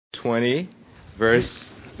20, verse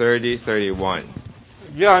 30-31.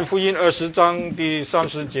 约翰福音20章第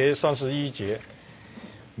30节31节。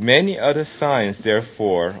Many other signs,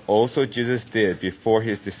 therefore, also Jesus did before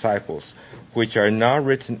his disciples, which are not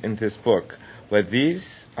written in this book, but these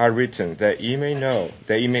are written that ye may know,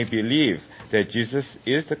 that ye may believe that Jesus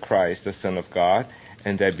is the Christ, the Son of God,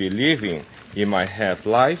 and that believing ye might have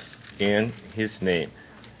life in his name.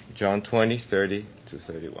 John 20, 30-31.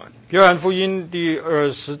 约翰福音第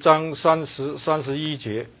20章31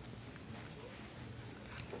节。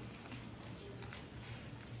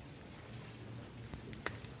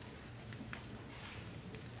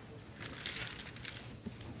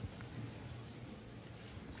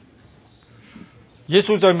耶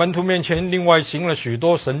稣在门徒面前另外行了许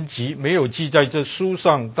多神迹，没有记在这书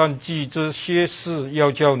上，但记这些事，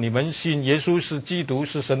要叫你们信耶稣是基督，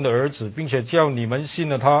是神的儿子，并且叫你们信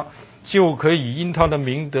了他，就可以因他的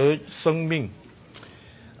名得生命。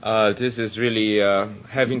This is really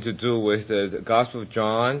having to do with the Gospel of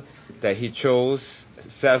John, that he chose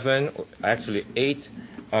 7, actually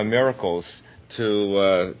 8 miracles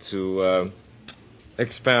to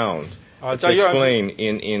expound. To explain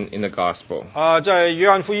in the gospel. 在约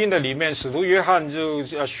翰福音的里面，使徒约翰就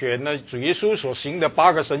选了主耶稣所行的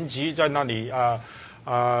8个神迹，在那里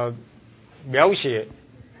描写。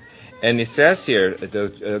And it says here,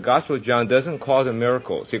 the Gospel of John doesn't call them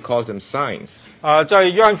miracles; he calls them signs. 在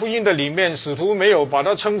约翰福音的里面，使徒没有把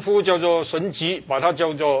它称呼叫做神迹，把它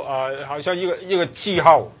叫做好像一个记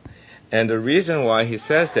号。And the reason why he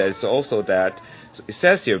says that is also that it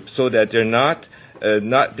says here, so that they're not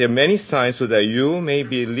there are many signs so that you may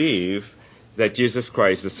believe that Jesus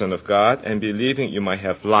Christ is the Son of God, and believing you might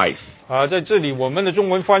have life. 在这里我们的中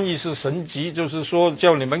文翻译是神迹，就是说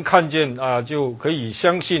叫你们看见就可以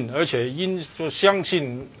相信，而且因说相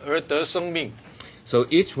信而得生命。So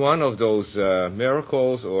each one of those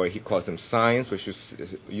miracles, or he calls them signs, which is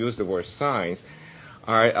use the word signs,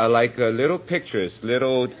 are like little pictures,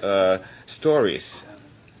 little stories.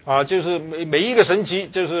 就是每一个神迹，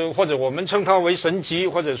就是或者我们称它为神迹，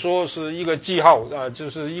或者说是一个记号，就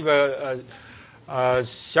是一个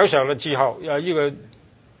小小的记号，一个。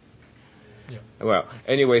Well,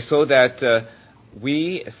 anyway, so that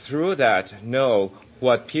we through that know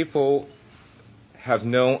what people have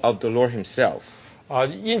known of the Lord Himself.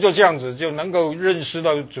 因着这样子就能够认识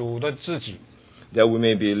到主的自己。That we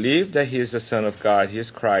may believe that He is the Son of God, He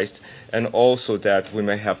is Christ, and also that we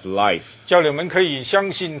may have life. 叫你们可以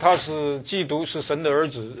相信他是基督，是神的儿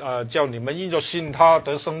子，叫你们因着信他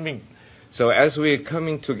得生命。So as we're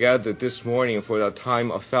coming together this morning for a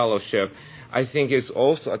time of fellowship, I think it's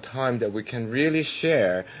also a time that we can really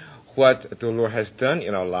share what the Lord has done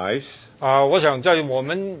in our lives. 我想在我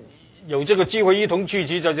们有这个机会一同聚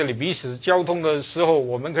集在这里彼此交通的时候，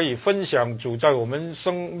我们可以分享主在我们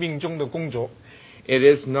生命中的工作。It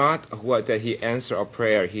is not what that He answered our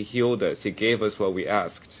prayer, He healed us, He gave us what we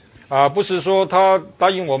asked. 不是说他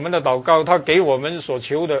答应我们的祷告，他给我们所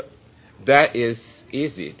求的。That is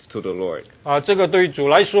easy to the Lord. 这个对主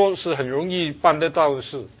来说是很容易办得到的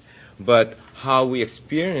事。But how we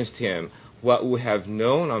experienced Him, what we have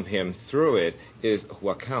known of Him through it, is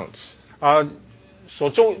what counts.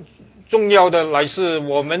 所重要的乃是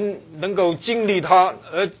我们能够经历他，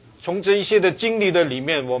而从这一些的经历的里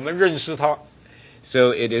面，我们认识他。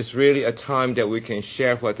So it is really a time that we can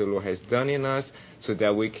share what the Lord has done in us, so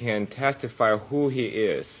that we can testify who He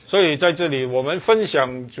is. 所以在这里，我们分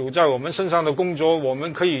享主在我们身上的工作，我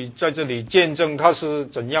们可以在这里见证他是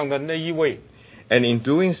怎样的那一位。And in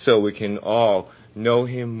doing so, we can all know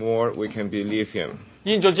Him more, we can believe Him.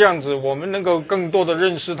 因着这样子，我们能够更多的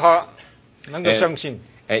认识他，能够相信。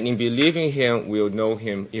And in believing Him, we'll know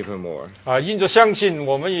Him even more. 因着相信，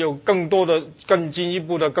我们有更进一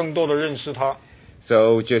步的更多的认识他。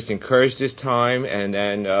So just encourage this time, and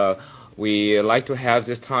then we like to have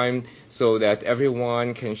this time so that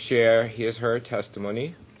everyone can share his her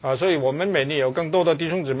testimony. 所以我们每年有更多的弟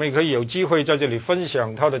兄姊妹可以有机会在这里分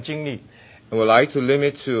享他的经历。And we'd like to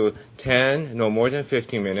limit to 10, no more than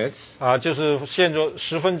 15 minutes. 就是限着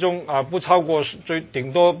10分钟，不超过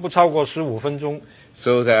顶多不超过15分钟。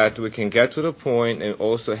So that we can get to the point and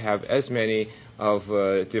also have as many of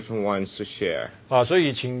different ones to share. 所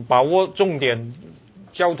以请把握重点，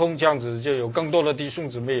交通这样子就有更多的弟兄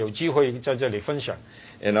姊妹有机会在这里分享。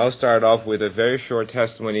And I'll start off with a very short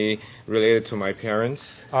testimony related to my parents.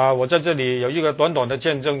 我在这里有一个短短的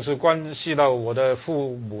见证，是关系到我的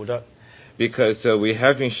父母的。Because we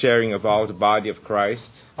have been sharing about the body of Christ.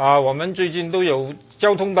 我们最近都有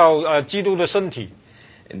交通到基督的身体。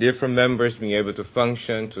and different members being able to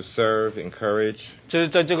function, to serve, encourage. 就是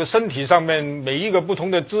在这个身体上面，每一个不同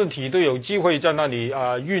的肢体都有机会在那里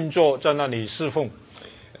运作，在那里侍奉。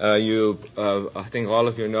I think all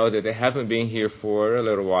of you know that they haven't been here for a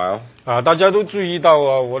little while. 大家都注意到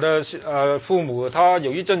我的父母，他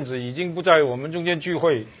有一阵子已经不在我们中间聚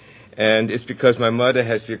会。And it's because my mother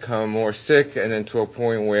has become more sick, and then to a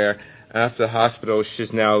point where after the hospital,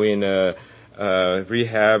 she's now in a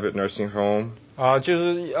rehab at nursing home. 就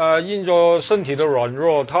是因着身体的软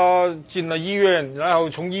弱，他进了医院，然后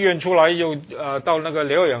从医院出来又到那个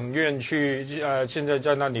疗养院去，现在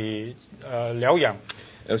在那里疗养。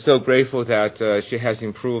I'm so grateful that she has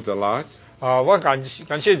improved a lot. 我感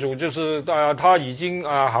谢主，就是他已经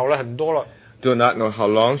好了很多了。Do not know how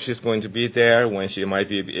long she's going to be there, when she might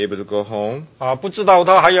be able to go home. 不知道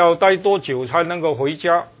他还要待多久才能够回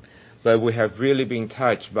家。But we have really been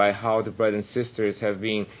touched by how the brothers and sisters have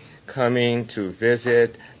been coming to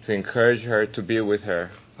visit, to encourage her, to be with her.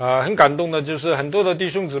 很感动的就是很多的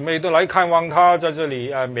弟兄姊妹都来看望他，在这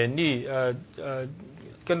里勉励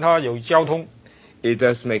跟他有交通。It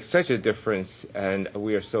does make such a difference, and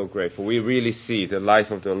we are so grateful. We really see the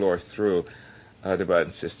life of the Lord through the brothers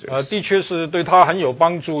and sisters. 的确是对他很有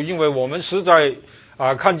帮助，因为我们实在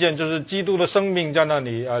看见就是基督的生命在那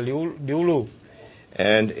里流露。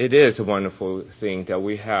And it is a wonderful thing that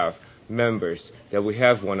we have members, that we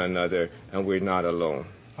have one another, and we're not alone.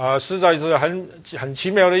 实在是很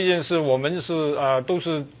奇妙的一件事，我们是都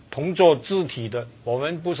是同作肢体的，我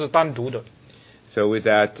们不是单独的。So with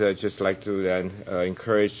that, just like to then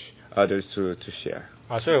encourage others to share.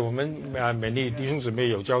 所以我们勉励弟兄姊妹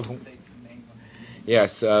有交通。Yes,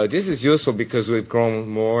 this is useful because we've grown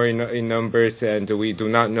more in numbers, and we do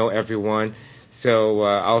not know everyone. So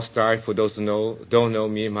I'll start. For those who don't know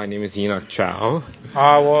me, my name is Enoch Chow.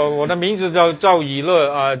 我的名字叫赵以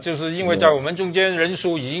乐就是因为在我们中间人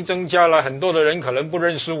数已经增加了，很多的人可能不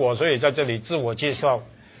认识我，所以在这里自我介绍。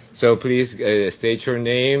So please state your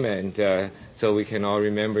name, and so we can all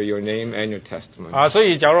remember your name and your testimony. 所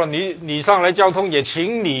以假如你上来交通，也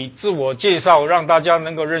请你自我介绍，让大家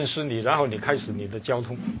能够认识你，然后你开始你的交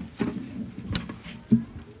通。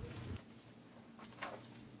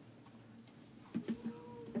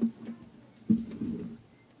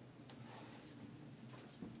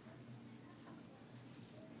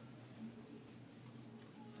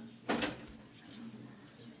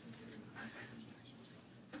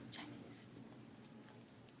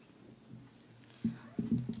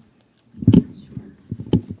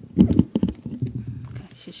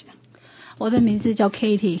我的名字叫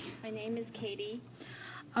Katie。 My name is Katie.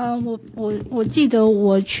 我记得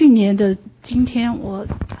我去年的今天，我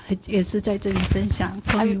也是在这里分享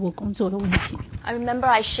关于我工作的问题。I remember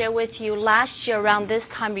I shared with you last year around this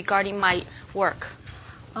time regarding my work.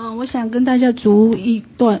 我想跟大家读一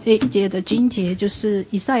节的经节，就是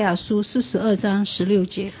以赛亚书42章16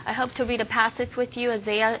节。I hope to read a passage with you,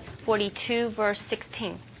 Isaiah 42 verse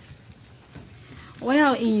 16. 我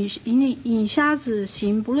要引瞎子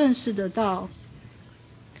行不认识的道。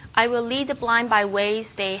I will lead the blind by ways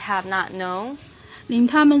they have not known. 领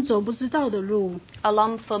他们走不知道的路。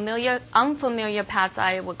Along unfamiliar paths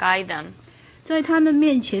I will guide them. 在他们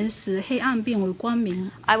面前使黑暗变为光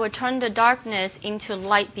明。I will turn the darkness into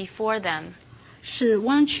light before them. 使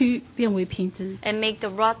弯曲变为平直。And make the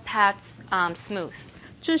rough paths smooth.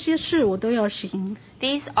 这些事我都要行。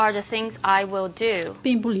These are the things I will do.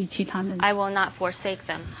 并不离弃他们。I will not forsake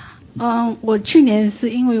them. 我去年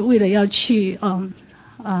是因为了要去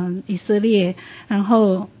以色列，然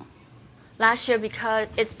后 Last year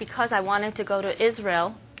because I wanted to go to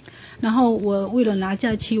Israel. 然后我为了拿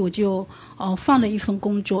假期，我就放了一份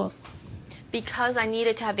工作。Because I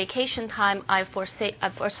needed to have vacation time, I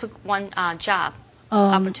forsook one job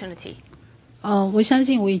opportunity. 我相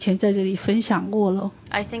信我以前在这里分享过了。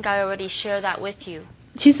I think I already shared that with you.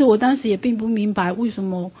 其实我当时也并不明白为什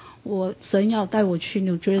么神要带我去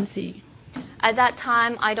New Jersey。 At that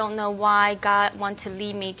time, I don't know why God want to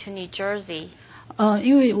lead me to New Jersey.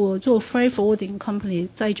 因为我做 Freight Forwarding Company，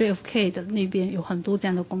 在 JFK 的那边有很多这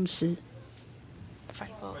样的公司。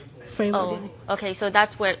Freight Forwarding. Oh, okay, so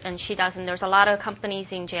that's where and she does, and there's a lot of companies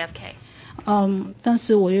in JFK. 但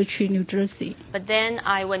是我又去 New Jersey。 But then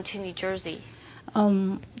I went to New Jersey.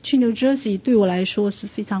 去 New Jersey 对我来说是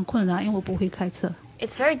非常困难，因为我不会开车。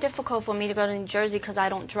It's very difficult for me to go to New Jersey because I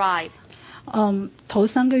don't drive. 头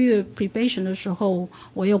3个月 probation 的时候，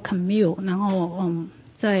我有 commute， 然后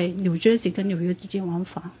在 New Jersey 跟纽约之间往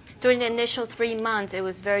返。During the initial 3 months, it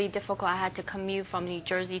was very difficult. I had to commute from New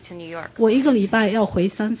Jersey to New York. 我1个礼拜要回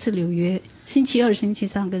3次纽约，星期2、星期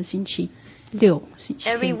3跟星期6、星期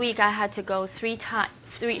天。 Every week I had to go 4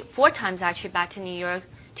 times actually back to New York,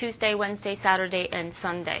 Tuesday, Wednesday, Saturday, and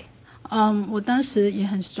Sunday. 我当时也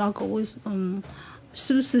很 struggle，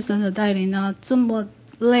 是不是神的带领呢？这么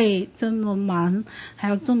累，这么忙，还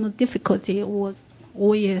有这么 difficulty，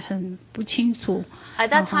 我也很不清楚。At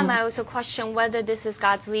that time, I also questioned whether this is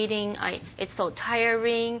God's leading. It's so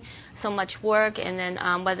tiring, so much work, and then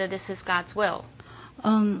whether this is God's will.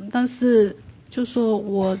 但是就说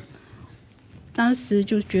我当时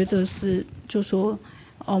就觉得是，就说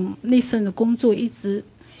那份的工作一直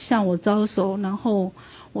向我招手，然后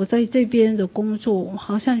我在这边的工作，我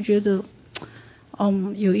好像觉得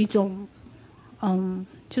有一种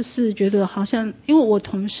就是觉得好像，因为我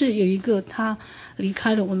同事有一个他离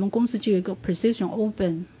开了，我们公司就有一个 position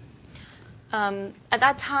open。At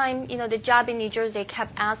that time, the job in New Jersey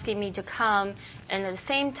kept asking me to come, and at the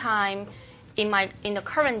same time, in the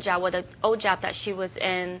current job or the old job that she was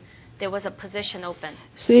in, there was a position open.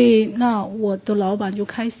 所以那我的老板就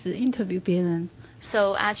开始 interview 别人。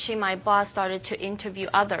So actually, my boss started to interview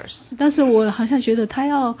others. 但是我好像觉得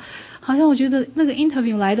好像我觉得那个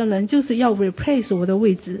interview 来的人就是要 replace 我的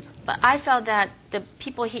位置。But I felt that the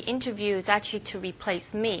people he interviewed is actually to replace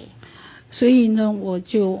me. 所以呢，我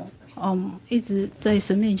就一直在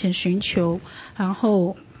神面前寻求，然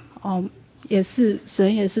后也是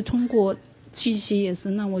神也是通过气息也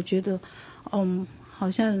是让我觉得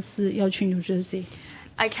好像是要去 New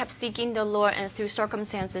Jersey。I kept seeking the Lord, and through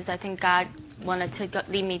circumstances, I think God wanted to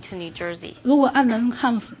lead me to New Jersey. 如果按人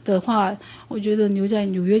看的话，我觉得留在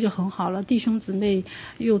纽约就很好了，弟兄姊妹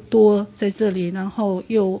又多在这里，然后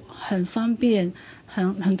又很方便，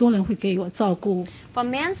很多人会给我照顾。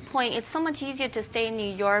From man's point, it's so much easier to stay in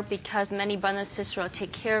New York because many brothers and sisters will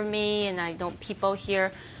take care of me, and I know people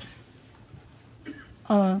here.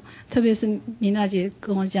 特别是米娜姐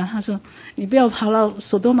跟我讲，她说你不要跑到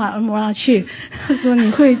索多玛俄摩拉去，她说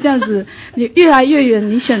你会这样子，你越来越远，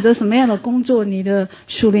你选择什么样的工作，你的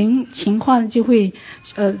属灵情况就会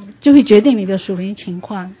决定你的属灵情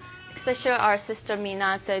况。Especially our sister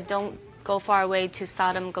Mina said, don't go far away to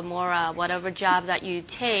Sodom, Gomorrah. Whatever job that you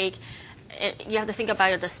take, you have to think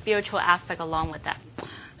about the spiritual aspect along with that.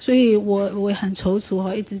 所以我很踌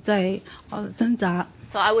躇，一直在挣扎。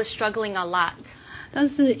So I was struggling a lot. 但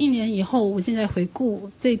是1年以后，我现在回顾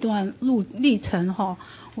这段历程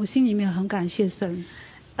我心里面很感谢神。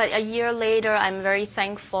But a year later, I'm very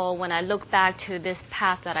thankful when I look back to this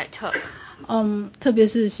path that I took. 特别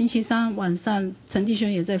是星期三晚上，陈弟兄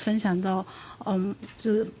也在分享到，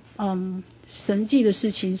神迹的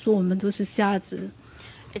事情，说我们都是瞎子。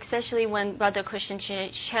Especially when Brother Christian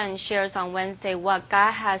Chen shares on Wednesday what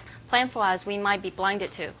God has planned for us, we might be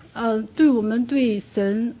blinded to. 对我们对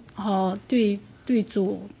神对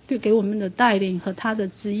主对给我们的带领和他的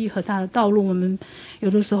旨意和他的道路，我们有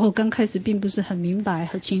的时候刚开始并不是很明白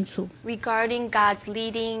和清楚。Regarding God's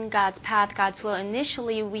leading, God's path, God's will,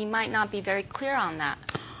 initially we might not be very clear on that.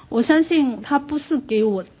 我相信他不是给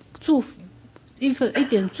我祝福一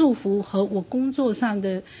点祝福和我工作上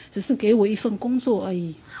的，只是给我一份工作而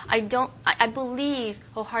已。I believe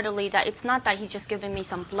wholeheartedly that it's not that He's just giving me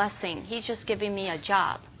some blessing. He's just giving me a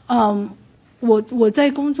job. 我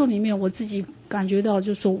在工作里面，我自己感觉到，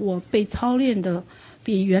就是说我被操练的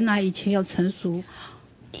比原来以前要成熟。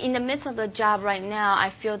In the midst of the job right now,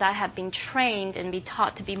 I feel that I have been trained and be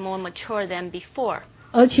taught to be more mature than before.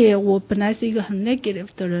 而且我本来是一个很 negative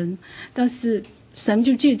的人，但是神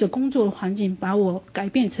就借着工作的环境把我改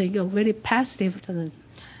变成一个 very positive 的人。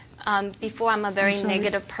Before I'm a very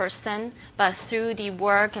negative person, but through the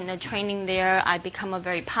work and the training there, I become a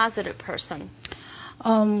very positive person.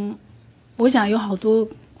 我想有好多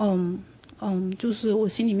就是我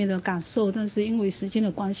心里面的感受，但是因为时间的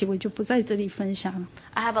关系，我就不在这里分享了。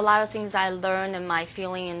I have a lot of things I learned and my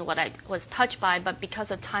feeling and what I was touched by, but because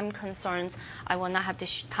of time concerns, I will not have the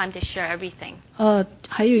time to share everything.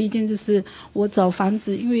 还有一件就是我找房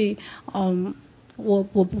子，因为我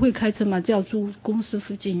不会开车嘛，就要住公司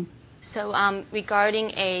附近。So regarding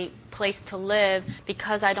a place to live,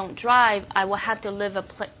 because I don't drive, I will have to live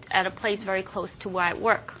at a place very close to where I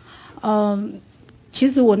work. 其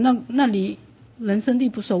实我那里人生地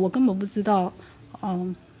不熟，我根本不知道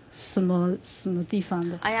什么地方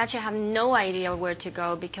的。I actually have no idea where to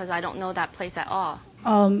go because I don't know that place at all.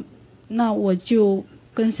 那我就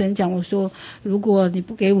跟神讲，我说如果你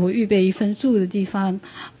不给我预备一份住的地方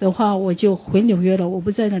的话，我就回纽约了，我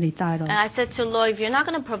不在那里待了。And I said to Lord, if you're not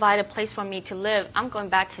going to provide a place for me to live, I'm going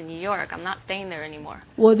back to New York. I'm not staying there anymore.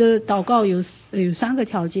 我的祷告有3个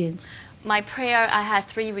条件。My prayer, I had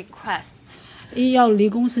 3 requests. 一要离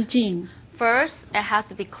公司近。First, it has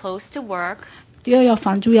to be close to work. 第二要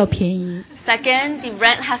房租要便宜。Second, the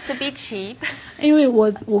rent has to be cheap. 因为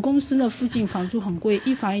我公司那附近房租很贵，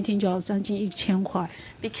一房一厅就要将近1000块。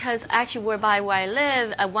Because actually, where I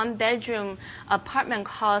live, a one-bedroom apartment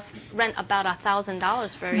costs rent about $1,000,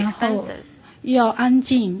 very 然后 expensive. 要安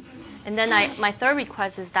静。And then my third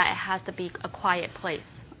request is that it has to be a quiet place.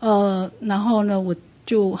 然后呢，我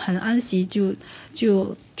就很安息，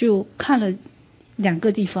就看了2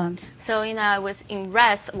个地方。So I was in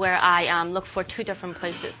rest where I looked for 2 different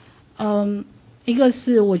places. 一个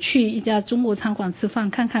是我去一家中国餐馆吃饭，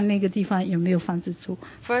看看那个地方有没有房子住。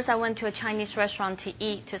First, I went to a Chinese restaurant to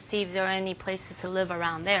eat to see if there are any places to live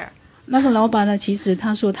around there. 那个老板呢，其实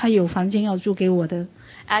他说他有房间要租给我的。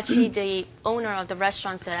Actually, the owner of the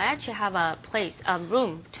restaurant said, I actually have a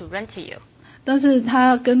room to rent to you. 但是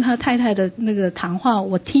他跟他太太的那个谈话，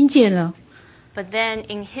我听见了。But then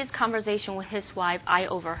in his conversation with his wife, I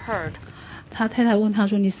overheard. 他太太问他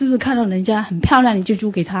说：“你是不是看到人家很漂亮，你就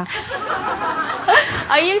租给他？”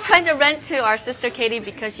 Are you trying to rent to our sister Katie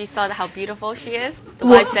because you saw how beautiful she is? The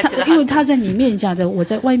wife said to the 因为 husband. 他在里面讲的，我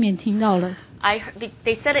在外面听到了。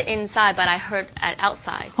They said it inside, but I heard it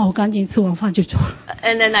outside. 我赶紧吃完饭就走了。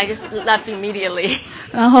And then I just left immediately.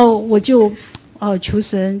 然后我就求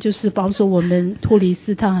神，就是保守我们脱离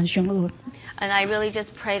试探和凶恶。And I really just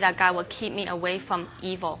pray that God will keep me away from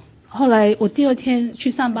evil. 后来我第2天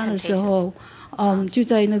去上班的时候，就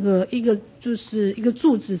在那个一个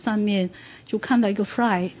柱子上面就看到一个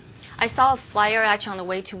fly。I saw a flyer actually on the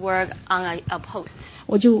way to work on a post.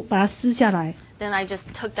 我就把它撕下来。Then I just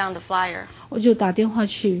took down the flyer. 我就打电话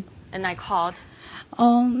去。And I called.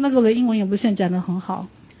 那个人英文也不像讲得很好。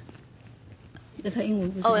他英文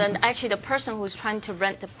不是。Oh, and actually the person who's trying to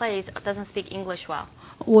rent the place doesn't speak English well.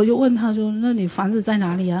 我就问他说：“那你房子在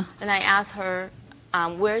哪里啊？” And I asked her,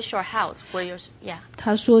 "Where's your house? Yeah."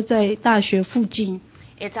 他说在大学附近。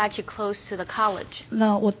It's actually close to the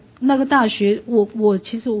college. 那个大学，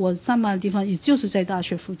其实我上班的地方也就是在大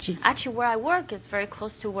学附近。Actually, where I work is very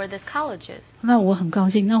close to where this college is. 那我很高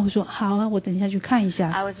兴，那我说好啊，我等一下去看一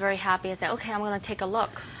下。I was very happy. I said, "Okay, I'm going to take a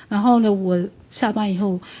look." 然后呢，我下班以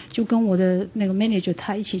后就跟我的那个 manager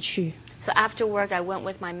他一起去。So after work, I went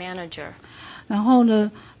with my manager. 然后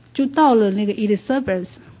呢，就到了那个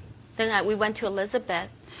Elizabeth。Then we went to Elizabeth.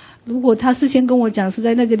 如果他事先跟我讲是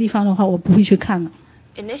在那个地方的话，我不会去看了。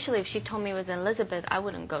Initially, if she told me it was in Elizabeth, I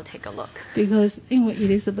wouldn't go take a look. Because 因为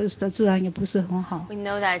Elizabeth 的治安也不是很好。We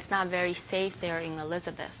know that it's not very safe there in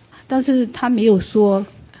Elizabeth. 但是他没有说。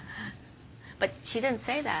But she didn't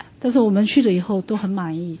say that. 但是我们去了以后都很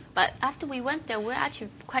满意。But after we went there, we're actually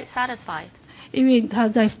quite satisfied. 因为他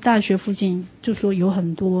在大学附近，就说有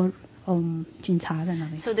很多警察在那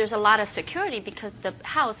里。So there's a lot of security because the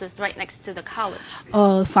house is right next to the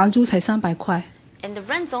college. 房租才300块。And the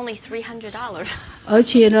rent's only $300. 而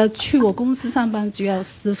且呢，去我公司上班只要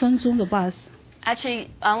10分钟的 bus。Actually,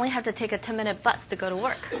 I only have to take a 10-minute bus to go to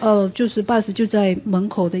work. 就是 bus 就在门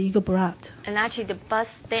口的一个 block。And actually, the bus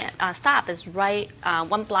stop is right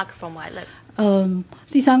 1 block from where I live.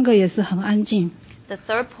 第3个也是很安静。The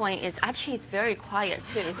third point is actually it's very quiet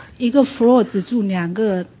too. 一个 floor 只住2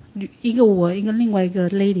个，一个我，一个另外一个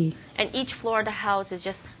lady。And each floor of the house is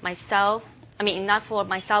just myself. I mean, not for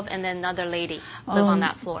myself and then another lady live on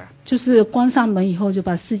that floor. 就是关上门以后就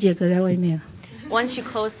把世界隔在外面。Once you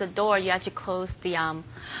close the door, you actually close the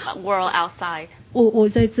world outside. 我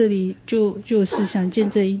在这里就是想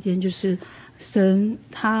见证一点，就是神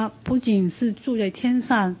他不仅是住在天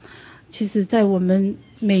上，其实在我们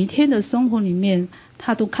每天的生活里面，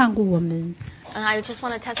他都看顾我们。And I just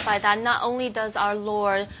want to testify that not only does our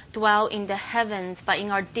Lord dwell in the heavens, but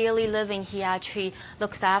in our daily living, He actually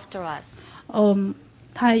looks after us.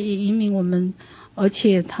 他也引领我们，而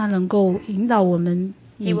且他能够引导我们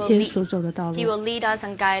每天所走的道路。He will lead us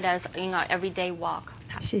and guide us in our everyday walk.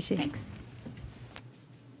 谢谢。Thanks.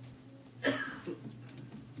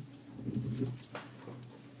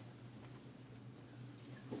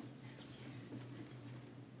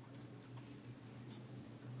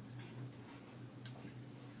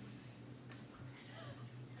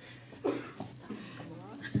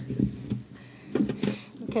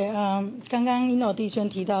 OK， 刚刚一诺弟兄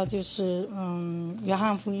提到就是约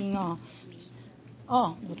翰福音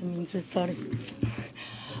我的名字 ，sorry，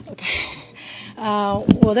 OK，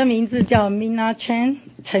 我的名字叫 Mina Chan，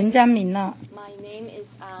 陈江敏娜。My name is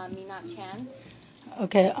Mina Chan.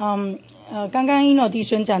 OK， 刚刚一诺弟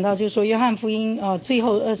兄讲到，就是说约翰福音最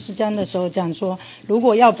后20章的时候讲说，如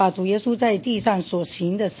果要把主耶稣在地上所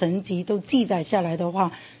行的神迹都记载下来的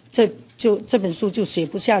话，这本书就写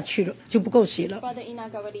不下去了，就不够写了。Brother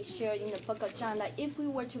Enoch already shared in the book of John that if we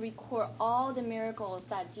were to record all the miracles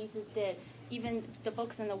that Jesus did, even the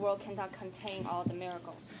books in the world cannot contain all the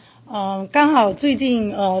miracles. 刚好最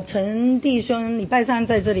近陈弟兄礼拜三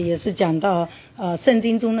在这里也是讲到圣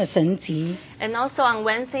经中的神迹。And also on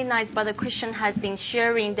Wednesday nights, Brother Christian has been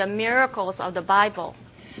sharing the miracles of the Bible.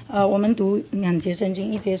 我们读2节圣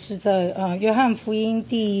经，一节是在约翰福音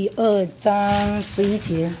第2章11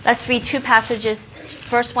节。Let's read 2 passages.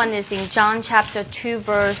 First one is in John chapter 2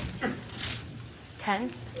 verse 10.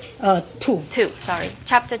 2. Sorry.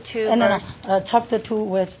 Chapter 2 verse. verse. Chapter 2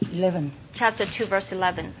 verse 11. Chapter 2 verse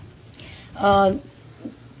 11.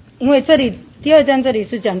 因为这里第2章这里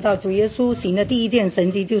是讲到主耶稣行的第一件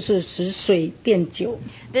神迹就是使水变酒。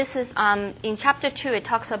This is in chapter 2 it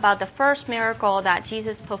talks about the first miracle that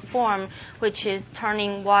Jesus performed, which is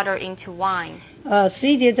turning water into wine.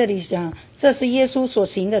 11节这里讲，这是耶稣所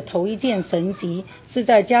行的头一件神迹，是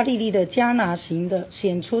在加利利的迦拿行的，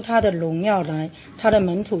显出他的荣耀来，他的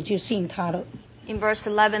门徒就信他了。In verse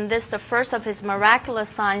 11, this is the first of his miraculous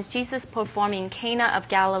signs Jesus performed in Cana of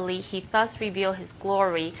Galilee. He thus revealed his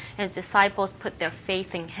glory, and his disciples put their faith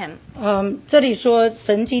in him. 这里说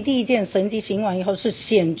神迹第一件神迹行完以后，是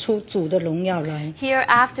显出主的荣耀来。Here,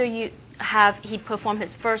 after he performed his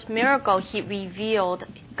first miracle, he revealed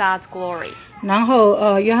God's glory. 然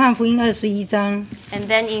后约翰福音21章。And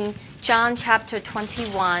then in John chapter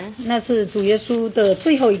 21. 那是主耶稣的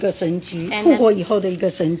最后一个神迹，复活以后的一个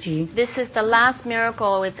神迹。This is the last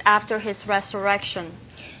miracle. It's after his resurrection.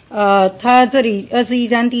 他这里21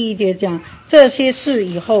章第1节讲，这些事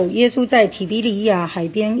以后，耶稣在提比里亚海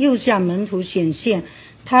边又向门徒显现。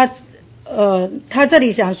他这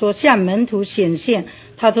里想说向门徒显现，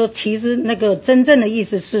他说其实那个真正的意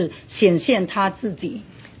思是显现他自己。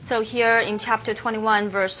So here in chapter 21,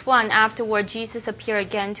 verse 1, afterward Jesus appeared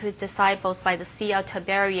again to his disciples by the Sea of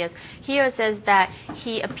Tiberias. Here it says that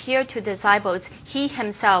he appeared to the disciples, he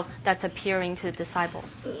himself that's appearing to the disciples.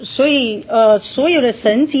 所以所有的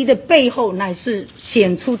神迹的背后乃是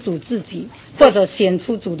显出主自己，或者显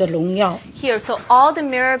出主的荣耀。Here, so all the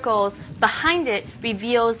miracles behind it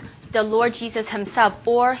reveals the Lord Jesus himself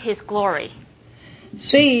or his glory.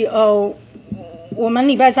 所以我们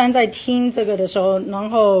礼拜三在听这个的时候，然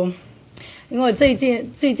后因为最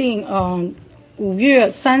近5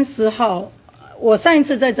月30号，我上一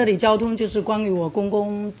次在这里交通就是关于我公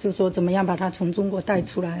公，就说怎么样把他从中国带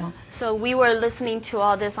出来啊。So we were listening to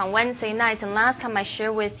all this on Wednesday nights, and last time I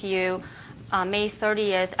shared with you, May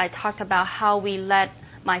 30th, I talked about how we led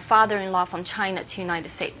my father-in-law from China to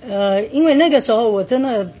United States. 因为那个时候我真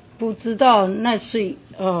的不知道那是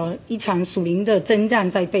一场属灵的征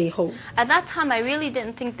战在背后。At that time, I really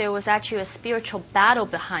didn't think there was actually a spiritual battle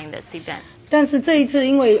behind this event. 但是这一次，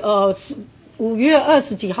因为5月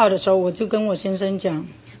20几号的时候，我就跟我先生讲。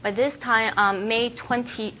By this time, May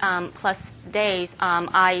 20 plus days,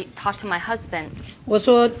 I talked to my husband. 我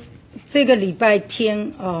说这个礼拜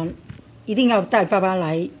天一定要带爸爸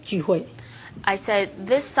来聚会。I said,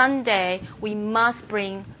 this Sunday, we must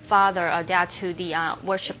bring father or dad to the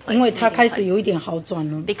worship place. 因为他开始有一点好转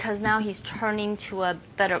了。Because now he's turning to a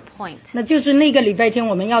better point. 那就是那个礼拜天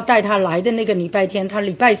我们要带他来的那个礼拜天，他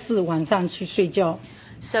礼拜4晚上去睡觉。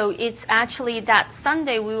So it's actually that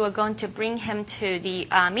Sunday we were going to bring him to the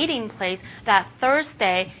meeting place. That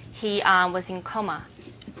Thursday he was in coma.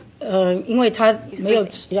 因为他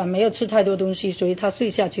没有吃太多东西，所以他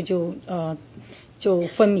睡下去就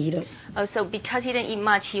昏迷了。So because he didn't eat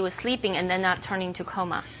much, he was sleeping and then not turning to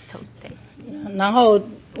coma Tuesday. 然后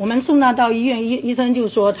我们送他到医院，医生就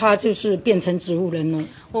说他就是变成植物人了。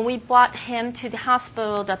When we brought him to the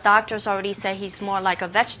hospital, the doctors already said he's more like a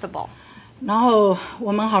vegetable. 然后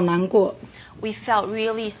我们好难过。We felt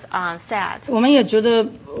really sad. 我们也觉得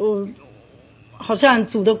好像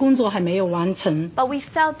主的工作还没有完成。But we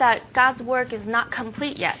felt that God's work is not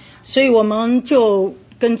complete yet. 所以我们就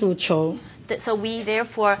跟主求。So we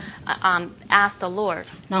therefore asked the Lord.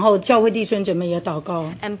 然后教会弟兄姐妹也祷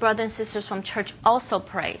告。And brothers and sisters from church also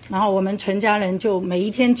prayed. 然后我们全家人就每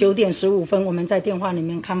一天9点15分，我们在电话里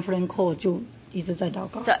面 conference call 就一直在祷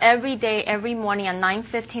告。So every day, every morning at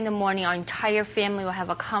 9:15 in the morning, our entire family will have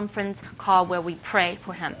a conference call where we pray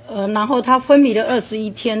for him. 然后他昏迷了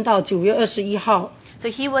21天到9月21号。So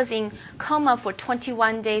he was in coma for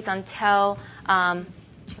 21 days until 6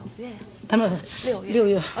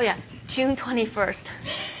月。Oh yeah, June 21st.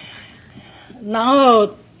 然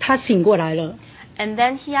后他醒过来了。And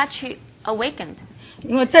then he actually awakened.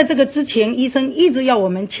 因为在这个之前，医生一直要我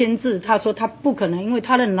们签字，他说他不可能，因为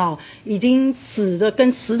他的脑已经死的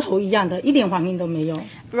跟石头一样的，一点反应都没有。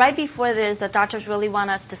Right before this, the doctors really want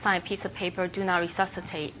us to sign a piece of paper, do not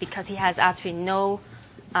resuscitate, because he has actually no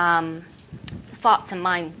thoughts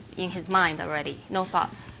in his mind already, no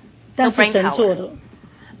thoughts, 但 no 是 brain 神做 power. 的。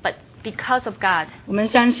But because of God. 我们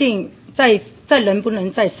相信在人不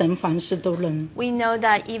能，在神凡事都能。 We know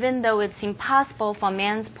that even though it's impossible from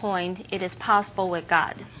man's point, it is possible with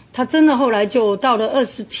God. 他真的后来就到了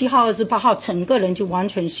27号、28号，整个人就完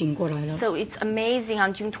全醒过来了。 So it's amazing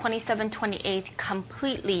on June 27, 28,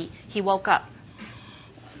 completely he woke up.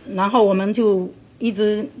 然后我们就一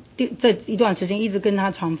直这一段时间一直跟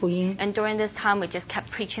他传福音， And during this time, we just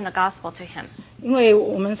kept preaching the gospel to him. 因为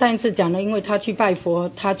我们上一次讲了，因为他去拜佛，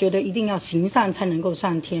他觉得一定要行善才能够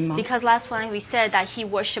上天嘛。 Because last time we said that he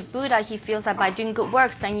worshiped Buddha, he feels that by doing good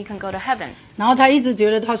works, then you can go to heaven. 然后他一直觉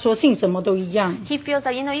得他说信什么都一样， He feels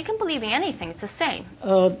that, you can believe in anything, it's the same.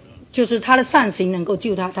 就是他的善行能够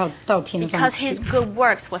救他到天上 Because 去 his。good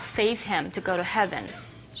works will save him to go to heaven.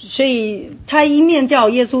 所以他一面叫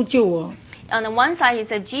耶稣救我， On the one side, he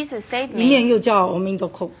said, Jesus, save 一面 me. 又叫阿弥陀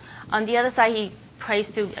佛。 On the other side, he prays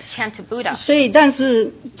to chant to Buddha. 所以，但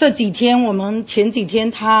是这几天，我们前几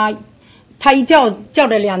天他一叫了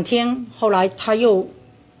2天，后来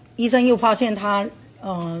医生又发现他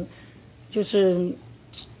就是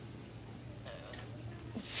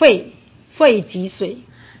肺积水。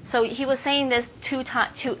 So he was saying this 2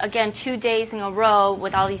 days in a row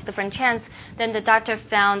with all these different chants. Then the doctor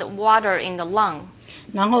found water in the lung.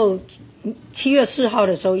 然后7月4号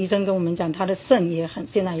的时候，医生跟我们讲，他的肾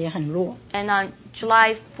现在也很弱。 And on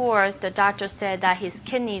July 4th, the doctor said that his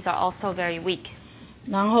kidneys are also very weak.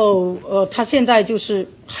 然后他现在就是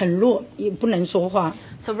很弱，也不能说话。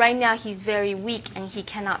 So right now he's very weak and he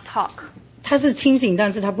cannot talk. 他是清醒，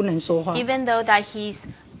但是他不能说话。 Even though that he's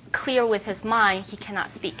clear with his mind, he cannot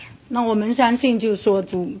speak. 那我们相信，就是说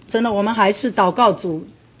主真的，我们还是祷告主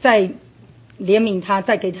再怜悯他，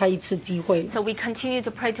再给他一次机会。 So we continue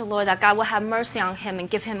to pray to Lord that God will have mercy on him and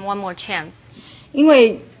give him one more chance. 因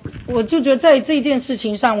为我就觉得在这件事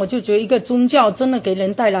情上，我就觉得一个宗教真的给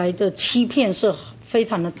人带来的欺骗是非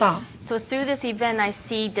常的大。 So through this event, I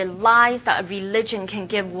see the lies that a religion can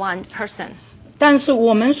give one person. 但是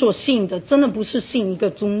我们所信的，真的不是信一个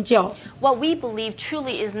宗教。 What we believe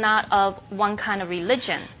truly is not of one kind of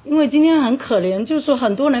religion. 因为今天很可怜，就是说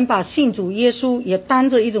很多人把信主耶稣也当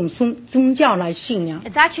着一种宗教来信仰。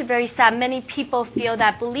 It's actually very sad. Many people feel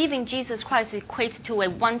that believing Jesus Christ equates to a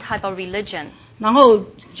one type of religion. 然后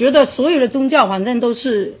觉得所有的宗教反正都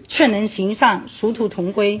是劝人行善，殊途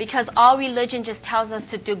同归。 Because all religion just tells us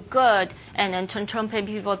to do good and then to turn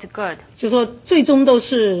people to good. 就说最终都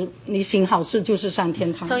是你行好事就是上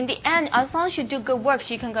天堂。 So in the end, as long as you do good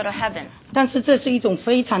works, you can go to heaven. 但是这是一种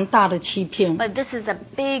非常大的欺骗。 But this is a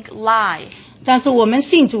big lie. 但是我们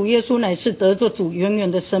信主耶稣乃是得着主永远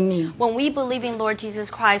的生命， When we believe in Lord Jesus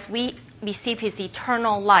Christ, we receive his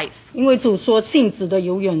eternal life. 因为主说信子的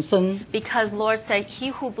有永生， Because Lord said,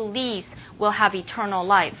 he who believes will have eternal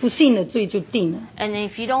life. 不信的罪就定了。 And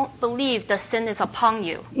if you don't believe, the sin is upon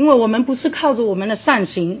you. 因为我们不是靠着我们的善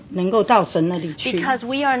行能够到神那里去， Because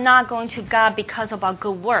we are not going to God because of our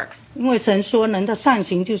good works. 因为神说人的善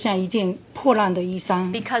行就像一件破烂的衣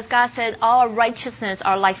裳， Because God said all our righteousness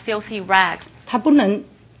are like filthy rags. 他不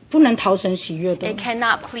能讨神喜悦的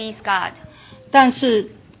It。cannot please God. 但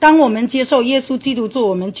是当我们接受耶稣基督做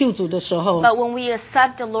我们救主的时候， But when we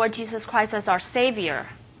accept the Lord Jesus Christ as our Savior,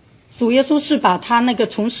 主耶稣是把他那个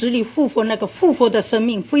从死里复活的生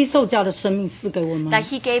命，非受教的生命赐给我们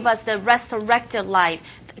that。He gave us the resurrected life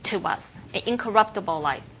to us, an incorruptible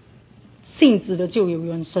life. 信子的就有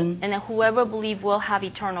永生， And then whoever believes will have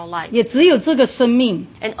eternal life. 也只有这个生命，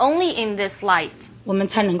 And only in this life 我们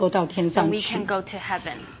才能够到天 then 上 we 去 can。go to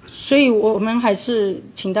heaven. 所以我们还是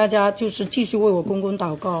请大家就是继续为我公公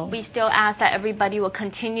祷告。 We still ask that everybody will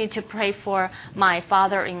continue to pray for my 我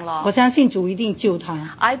father-in-law. 相信主一定救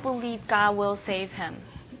他， I believe God will save him.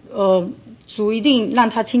 主一定让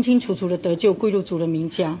他清清楚楚的得救，归入主的名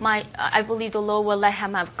下。 I believe the Lord will let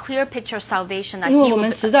him have clear picture of salvation that 因 he 为我 will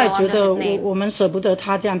们 go 实在觉 under 得 his name. 我们舍不得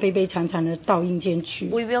他这样悲悲惨惨的到阴间去，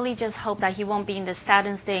 We really just hope that he won't be in the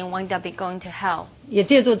saddened state and wind up going to hell. 也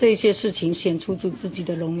借助这些事情显出主自己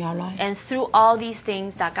的荣耀来。 And through all these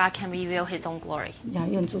things that God can reveal his own glory. 呀，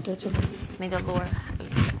愿主得救。 May the Lord have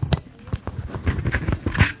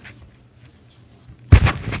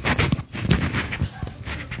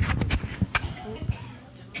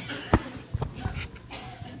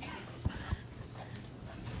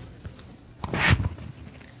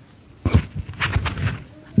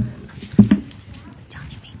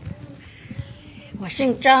我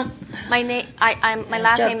姓张， my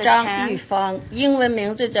last 叫 name is 张玉 Chan. 芳，英文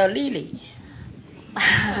名字叫丽丽。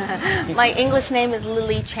 My English name is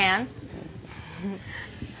Lily Chan.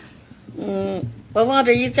 我往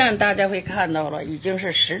这一站，大家会看到了，已经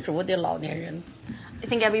是十足的老年人。 I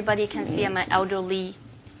think everybody can see I'm an elderly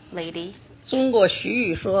lady. 中国俗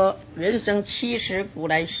语说人生70古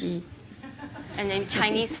来稀， And in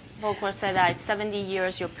Chinese folklore said that 70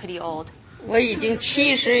 years you're pretty old. 我已经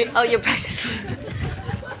70 Oh, you're precious.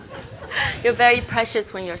 You're very precious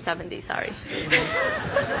when you're 70, sorry.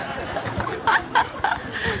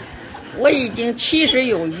 我已经70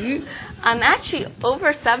有余， I'm actually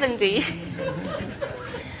over 70.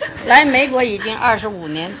 来美国已经25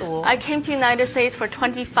年多， I came to United States for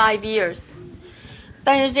 25 years.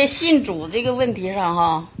 但是在信主这个问题上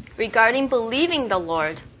哈， Regarding believing the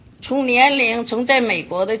Lord, 从年龄，从在美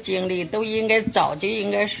国的经历，都应该早就应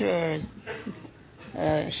该是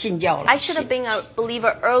信教了。 I should have been a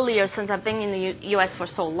believer earlier since I've been in the U.S. for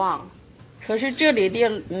so long. 可是这里的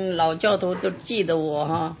老教徒都记得我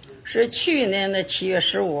哈，是去年的7月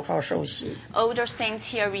15号受洗， Older saints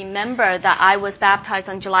here remember that I was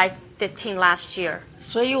baptized on July 15 last year.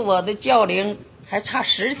 所以我的教龄还差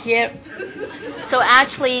10天。 So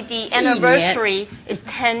actually, the anniversary is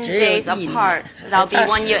 10 days apart. That'll be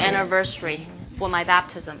 1 year anniversary for my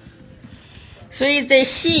baptism. 所以在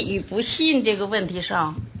信与不信这个问题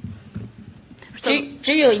上，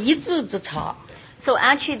只有一字之差。 So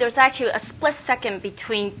actually, there's actually a split second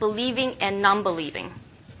between believing and non-believing.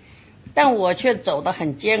 但我却走得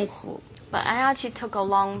很艰苦， But I actually took a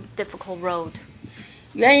long, difficult road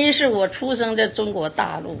原因是我出生在中国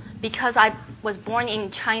大陆， because I was born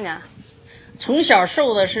in China. 从小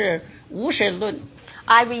受的是无神论。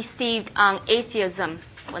 I received atheism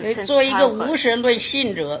since 做一个无 childhood. 神论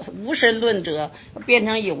信者、无神论者变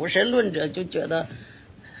成有神论者，就觉得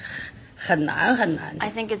很难很难。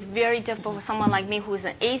 I think it's very difficult for someone like me who is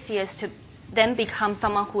an atheist to then become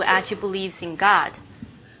someone who actually believes in God.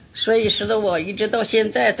 所以使得我一直到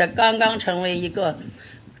现在才刚刚成为一个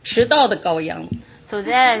迟到的羔羊。 So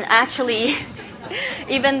then, actually,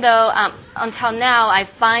 even though until now I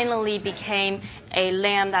finally became a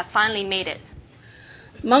lamb that finally made it.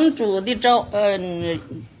 蒙主的招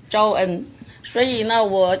恩，所以呢，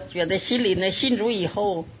我觉得心里呢，信主以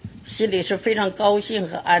后，心里是非常高兴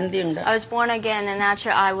和安定的。 I was born again, and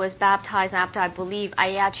after I was baptized, and after I believed,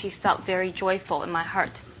 I actually felt very joyful in my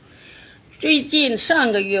heart. 最近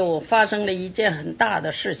上个月，我发生了一件很大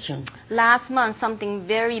的事情， Last month, something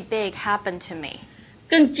very big happened to me.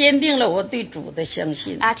 更坚定了我对主的相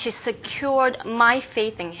信。 Actually secured my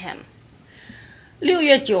faith in Him. 6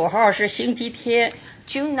月9号是星期天，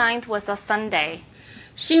 June 9th was a Sunday.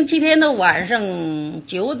 星期天的晚上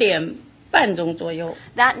9点半钟左右，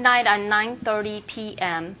 That night at 9:30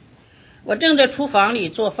 p.m., 我正在厨房里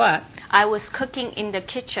做饭， I was cooking in the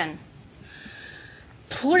kitchen.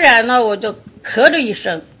 突然呢，我就咳了一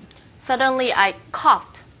声， Suddenly, I coughed.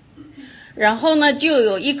 然后呢，就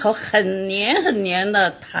有一口很黏很黏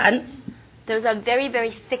的痰， There was a very,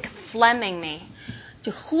 very thick phlegm in me.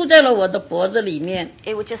 就呼在了我的脖子里面。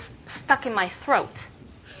 It was just stuck in my throat.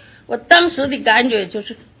 我当时的感觉就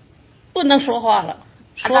是不能说话了，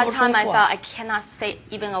 At 说 that 不出 time, I felt 话， I cannot say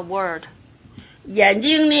even a word. 眼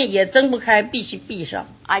睛呢也睁不开，必须闭上。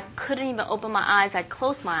 I couldn't even open my eyes. I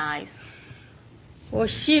closed my eyes. 我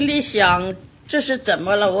心里想这是怎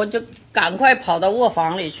么了，我就赶快跑到卧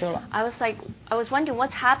房里去了。 I was wondering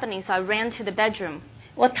what's happening, so I ran to the bedroom.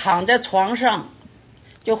 我躺在床上，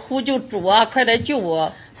就呼救主啊，快来救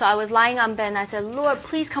我！ So I was lying on bed, and I said, Lord,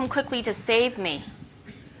 please come quickly to save me.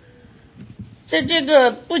 在这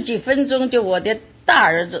个不几分钟，就我的大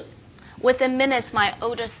儿子， Within minutes, my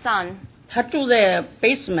older son, 他住在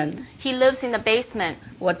basement， he lives in the basement.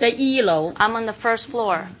 我在1楼。 I'm on the first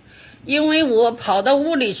floor. 因为我跑到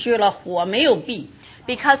屋里去了，火没有闭，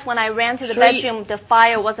 Because when I ran to the 所以- bedroom, the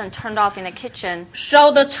fire wasn't turned off in the kitchen.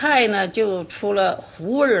 烧的菜呢就出了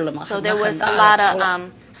糊味儿了嘛， So 很 there was 很 a 大 lot 的 of 糊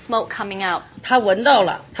了。smoke coming out. 他闻到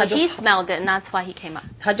了， So 他就 he 跑 smelled it, and that's why he came up.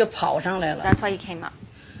 他就跑上来了。 That's why he came up.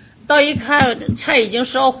 到一看菜已经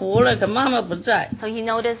烧糊了，可妈妈不在， So he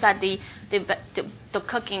noticed that the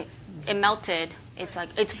cooking, it melted. It's like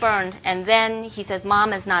it's burned. And then he says,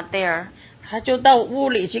 Mom is not there. 他就到屋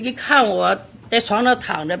里去一看我在床上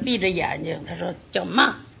躺着，闭着眼睛，他说叫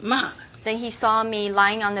妈妈。 Then he saw me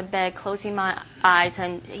lying on the bed, closing my eyes,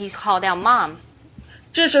 and he called out, Mom.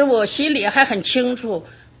 这时我心里还很清楚，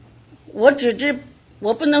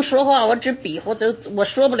我不能说话，我只比划着，我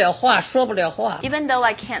说不了话。 Even though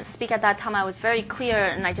I can't speak at that time, I was very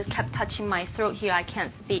clear, and I just kept touching my throat here. I can't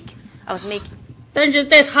speak. I was making. 但是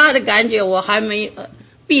在他的感觉，我还没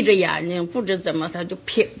闭着眼睛，不知怎么他就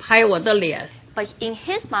拍我的脸， But in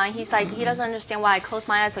his mind, he's like, he doesn't understand why I closed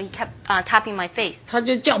my eyes, so he kept tapping my face. 他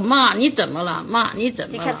就叫妈你怎么了？妈你怎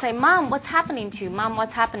He 么 kept 了？ saying, Mom, what's happening to you? Mom,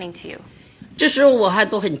 what's happening to you? 这时候我还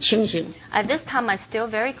都很清醒。 At this time, I'm still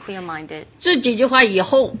very clear-minded. 这几句话以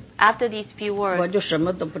后， After these few 我 words, 就什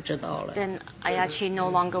么都不知道了。 then I actually no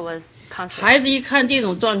longer was conscious. 孩子一看这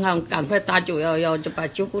种状况，赶快打911，就把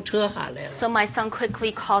救护车喊来了。 So my son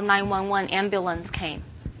quickly called 911. Ambulance came.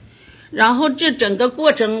 然后这整个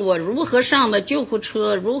过程，我如何上的救护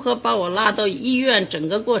车，如何把我拉到医院，整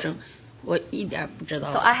个过程我一点不知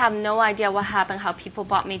So 道。 I have no idea what happened, how people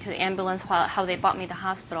brought me to the ambulance, how they brought me to the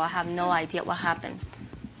hospital. I have no idea what happened.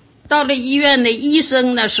 到了医院的医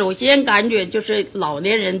生呢，首先感觉就是老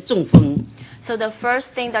年人中风， So the first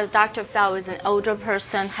thing that the doctor felt was an older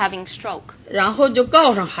person having stroke. 然后就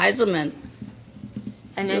告诉孩子们，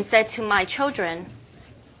 And then said to my children,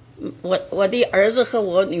 我的儿子和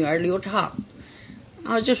我女儿刘畅，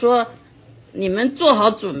然后就说你们做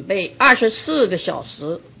好准备，24个小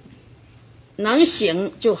时，能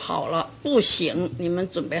醒就好了，不醒你们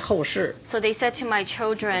准备后事。 so they said to my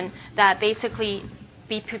children that basically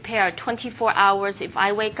be prepared 24 hours. If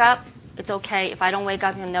I wake up, it's okay. If I don't wake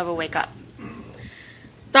up, you'll never wake up.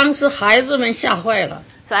 当时孩子们吓坏了，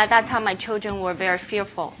 So at that time, my children were very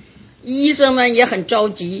fearful. 医生们也很着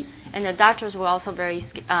急， And the doctors were also very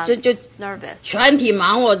就 nervous. 全体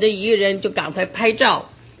忙我这一个人就赶快拍照。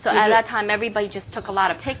 So at that time, everybody just took a lot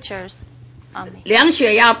of pictures. 量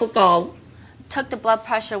血压不高， Took the blood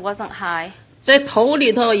pressure, wasn't high, 在头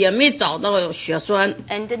里头也没找到血栓，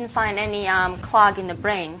 and didn't find any clog in the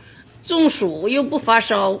brain. 中暑又不发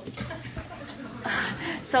烧，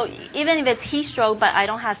 So even if it's heat stroke, but I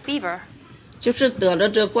don't have fever. 就是得了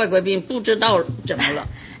这怪病，不知道怎么了。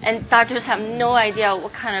 And doctors have no idea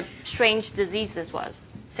what kind of strange disease this was,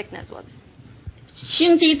 sickness was.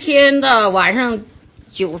 星期天的晚上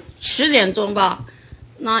10点钟吧，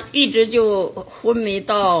那一直就昏迷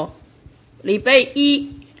到礼拜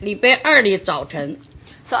一、礼拜二的早晨。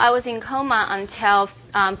 So I was in coma until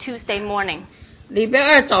Tuesday morning. 礼拜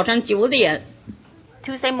二早晨9点，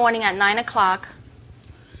 Tuesday morning at 9 o'clock,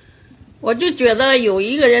 我就觉得有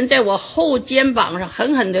一个人在我后肩膀上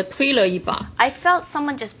狠狠地推了一把， I felt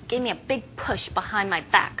someone just gave me a big push behind my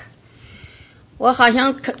back. 我好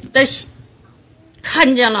像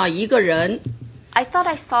看见了一个人， I thought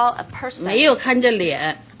I saw a person. 没有看见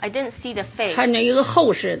脸， I didn't see the face. 看见一个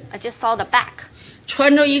后身， I just saw the back.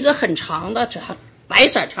 穿着一个很长的白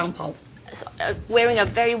色长袍。 Wearing a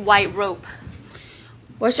very white robe.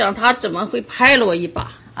 我想他怎么会拍了我一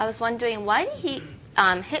把？ I was wondering, why did he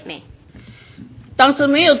hit me? 当时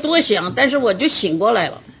没有多想，但是我就醒过来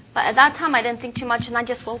了， But at that time, I didn't think too much, and I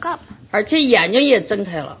just woke up. 而且眼睛也睁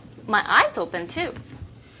开了。 My eyes opened too.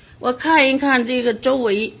 我看一看这个周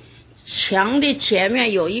围墙的前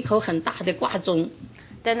面有一口很大的挂钟，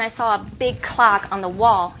 Then I saw a big clock on the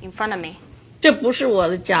wall in front of me. 这不是我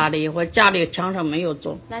的家里，我家里墙上没有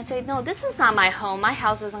钟。 And I said, no, this is not my home. My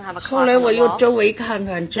house doesn't have a 后 clock 来 on 我 the 又 wall. 周围看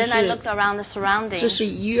看，这 Then I 是 looked around the 这 surroundings. 是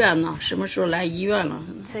医院呢，什么时候来医院了？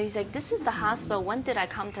 So he's like, this is the hospital. When did I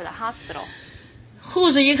come to the hospital?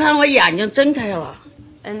 护士一看我眼睛睁开了，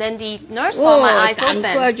 And then the nurse saw my 我 eyes 赶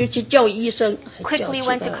快 open. 就去叫医生， Quickly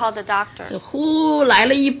叫 went 去 to call the doctors. 呼来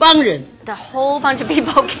了一帮人， The whole bunch of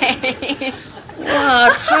people came. 哇，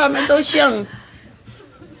他们都像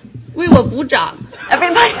为我鼓掌，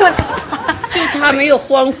 Everybody was 就他没有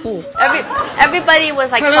欢呼。 everybody was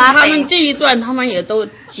like 看到他们 clapping. 这一段，他们也都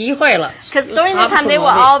急坏了。 Because during this time they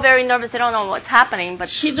were all very nervous. They don't know what's happening. But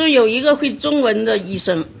其中有一个会中文的医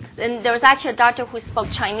生， then there was actually a doctor who spoke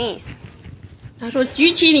Chinese. 他说：“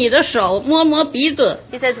举起你的手，摸摸鼻子。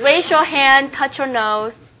 He says, raise your hand, touch your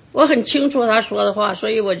nose. ”我很清楚他说的话，所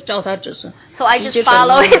以我照他指示。 So I 举 just 起手 follow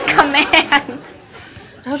摸 his command.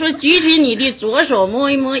 他说：“举起你的左手，摸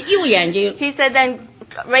一摸右眼睛。 He said, then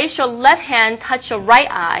raise your left hand, touch your right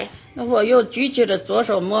eye. ”那我又举起了左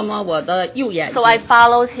手，摸摸我的右眼 So I 睛。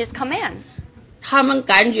 followed his command. 他们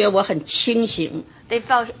感觉我很清醒， They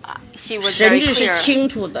felt she was 神 very 志是 clear. 清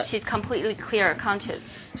楚的， She's completely clear, conscious.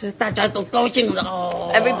 所以大家都高兴的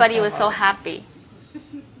哦。 Everybody was so happy.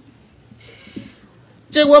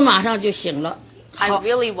 这我马上就醒了， I 好，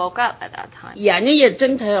 really woke up at that time. 眼睛也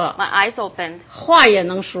睁开了， My eyes opened. 话也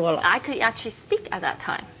能说了。 I could actually speak at that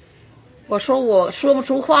time. 我说我说不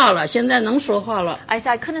出话了，现在能说话了， I said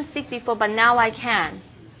I couldn't speak before, but now I can.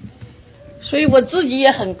 所以我自己也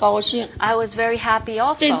很高兴。 I was very happy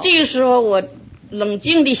在 also. 这个时候，我冷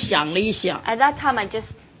静地想了一想， At that time, I just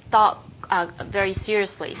thought very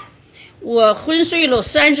seriously 我昏睡了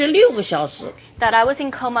36个小时， that I was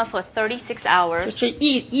in coma for 36就 hours. 是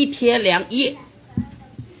一天2夜。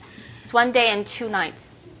 It's 1 day and 2 nights.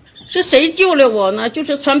 是谁救了我呢？就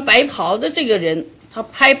是穿白袍的这个人，他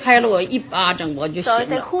拍了我一巴掌，我就 So I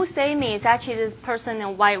醒 said, 了。 who saved me? It's actually this person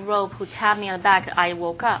in white robe who tapped me on the back. I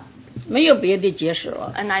woke up. 没有别的解释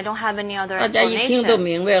了。 And I don't have any other 大家一听都 explanation.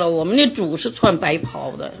 明白了，我们的主是穿白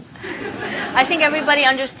袍的。 I think everybody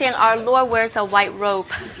understands our Lord wears a white robe.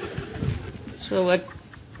 所以我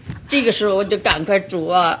这个时候我就赶快主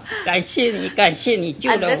啊，感谢你，感谢你救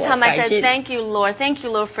At 了 this 我， time I 感 said, 谢你， thank you,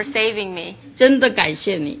 Lord, for saving me. 真的感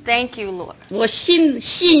谢你。 Thank you, Lord. 我信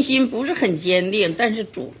心不是很坚定，但是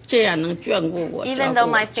主这样能眷顾我， Even 照 though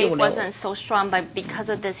顾我 my 救 faith 了我。 wasn't so strong, but because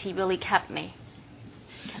of this, He really kept me.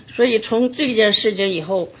 所以从这件事情以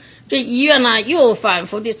后，这医院呢又反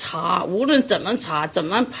复的查，无论怎么查，怎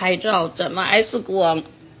么拍照，怎么 X 光，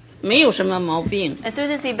没有什么毛病。 And through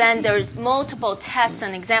this event, there's multiple tests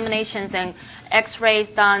and examinations and X-rays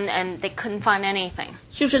done, and they couldn't find anything.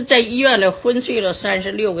 就是在医院里昏睡了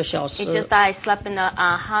36个小 It's 时 just，that I slept in the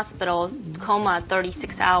hospital coma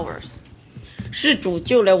 36 hours. 是主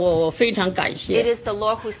救了我，我非常感 It 谢。 is the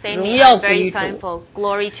Lord who saved 荣 me. 耀 I'm very 归主。 thankful.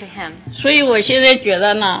 Glory to Him. 所以我现在觉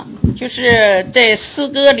得呢，就是在诗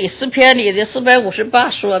歌里诗篇里的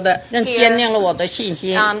458说的，更坚定了我的信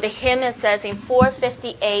心。 The hymn it says in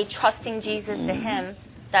 458, trusting Jesus, the hymn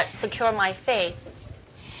that secure my faith.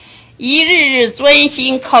 一日日专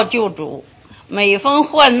心靠救主，每逢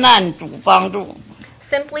患难主帮助。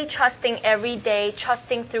 Simply trusting every day,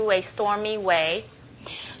 trusting through a stormy way.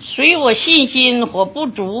 虽我信心或不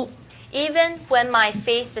足， Even when my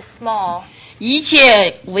faith is small, 一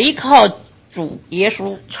切唯靠主耶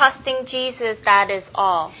稣， trusting Jesus, that is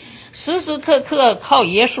all. 时时刻刻靠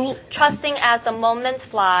耶稣， Trusting as the moments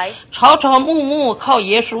fly, 朝朝暮暮靠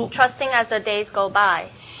耶稣。 trusting as the days go by.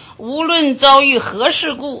 无论遭遇何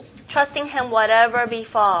事故， Trusting Him whatever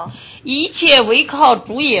befall. 一切唯靠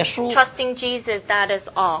主耶稣。 Trusting Jesus, that is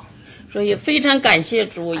all. 所以非常感谢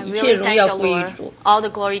主， I 一切 really 荣 thank 耀 the 归于 Lord. 主。 All the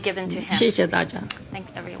glory given to Him. 谢谢大家。 Thanks,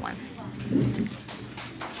 everyone.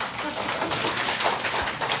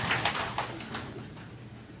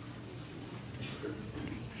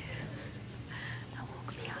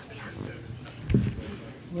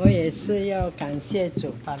 我也是要感谢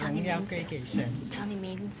主，把荣耀归给神。叫你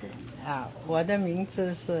名字。我的名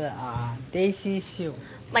字是Daisy Sue。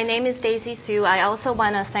 My name is Daisy Sue. I also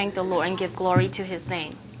want to thank the Lord and give glory to His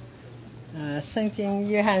name. 圣经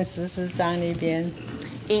约翰14章那边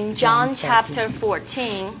In John chapter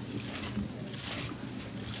 14,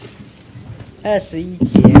 21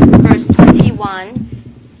节， verse 21,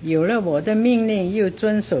 有了我的命令又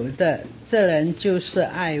遵守的，这人就是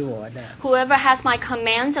爱我的。 whoever has my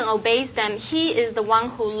commands and obeys them, he is the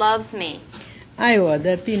one who loves me. 爱我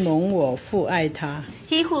的必蒙我父爱他，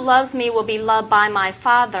 He who loves me will be loved by my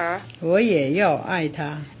Father. 我也要愛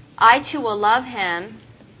他， I too will love him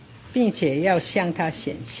並且要向他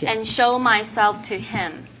顯現。 and show myself to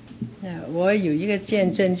him. 我有一個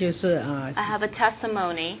見證，就是I have a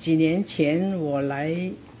testimony. 幾年前我來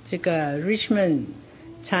這個 Richmond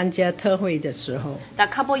參加特會的時候，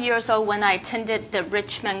 That couple years ago when I attended the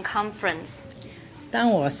Richmond conference,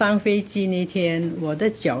 當我上飛機那天，我的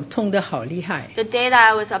腳痛得好厲害， the day that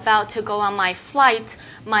I was about to go on my flight,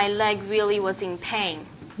 my leg really was in pain.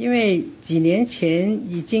 因為幾年前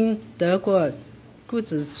已經得過骨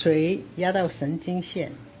質髓壓到神經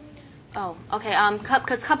線。 Oh, okay. Because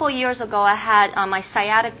a couple years ago I had my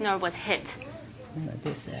sciatic nerve was hit.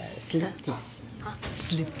 slip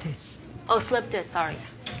disc。 Oh, slip disc. Sorry.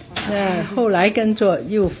 後來跟着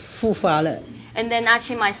又復發了 And then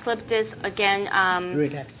actually my slip disc again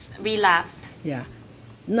relapsed. Yeah，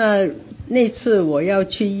 那次我要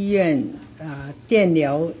去醫院電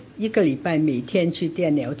療1個禮拜，每天去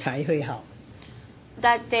電療才會好。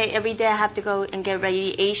 That day, every day I have to go and get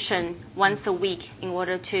radiation once a week in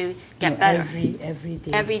order to get better. Every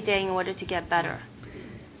day. Every day in order to get better.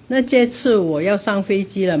 那這次我要上飛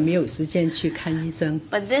機了，沒有時間去看醫生。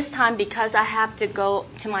 But this time, because I have to go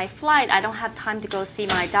to my flight, I don't have time to go see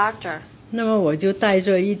my doctor. 那麼我就帶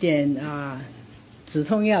着一點止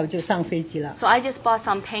痛藥就上飛機了。 So I just bought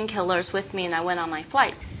some painkillers with me and I went on my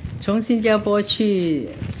flight. 從新加坡去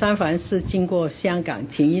三藩市，經過香港，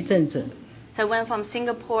停一陣子。 So I went from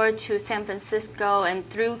Singapore to San Francisco and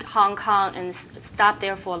through Hong Kong and stopped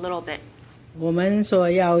there for a little bit. 我們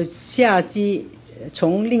說要下機，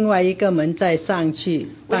從另外一個門再上去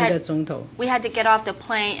半個鐘頭。 We had to get off the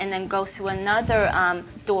plane and then go through another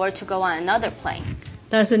door to go on another plane.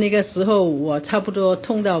 但是那個時候我差不多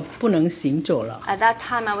痛到不能行走了。 At that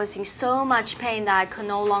time, I was in so much pain that I could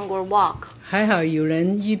no longer walk. 還好有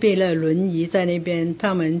人預備了輪椅在那邊，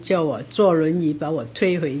他們叫我坐輪椅把我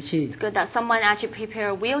推回去。 It's good that someone actually prepared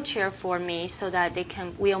a wheelchair for me so that they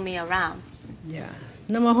can wheel me around. Yeah，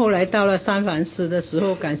那么后来到了三藩市的时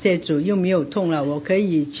候，感谢主又没有痛了，我可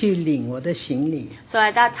以去领我的行李。 So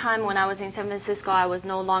at that time when I was in San Francisco, I was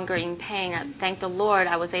no longer in pain. Thank the Lord,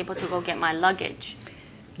 I was able to go get my luggage.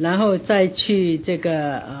 然后再去这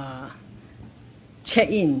个check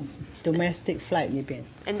in domestic flight 那边。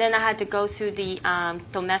 And then I had to go through the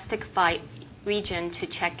domestic flight region to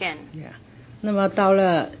check in. Yeah. 那么到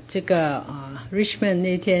了这个Richmond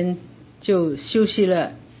那天就休息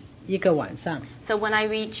了一个晚上。 So when I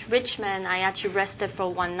reached Richmond, I actually rested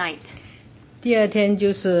for one night. 第二天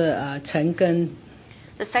就是晨更。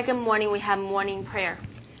 The second morning we had morning prayer.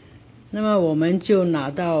 那么我就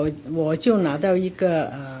拿到一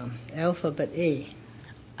个alphabet A。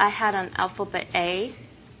 I had an alphabet A.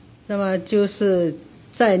 那么就是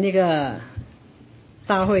在那个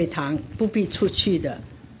大会堂不必出去的。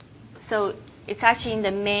 So it's actually in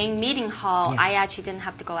the main meeting hall. Yeah. I actually didn't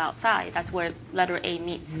have to go outside. That's where letter A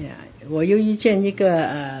meets. Yeah. 我又遇见一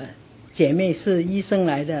个姐妹是医生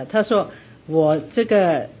来的，她说我这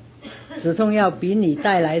个止痛药比你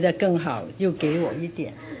带来的更好，就给我一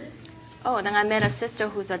点。 Oh, then I met a sister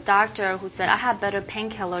who's a doctor who said, I have better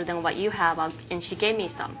painkiller than what you have, and she gave me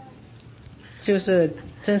some. 就是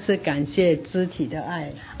真是感谢肢体的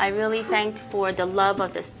爱。 I really thanked for the love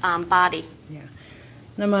of the body. Yeah.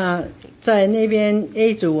 那么在那边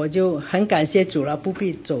A 组我就很感谢主了，不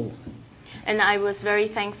必走。 And I was very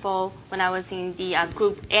thankful when I was in the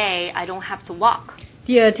group A, I don't have to walk.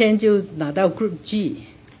 第二天就拿到 Group G。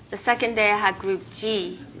 The second day I had group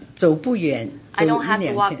G. 走不远， I 走 don't have 一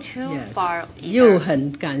to 两 walk 天 too Yeah. far 又 either.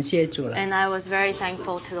 很感谢主了。 And I was very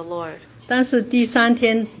thankful to the Lord. 但是第三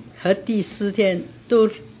天和第四天都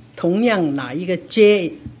同样拿一个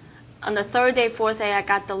J。 On the third day, fourth day, I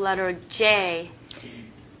got the letter J.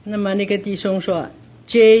 那么那个弟兄说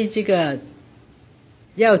J 这个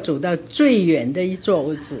要走到最远的一座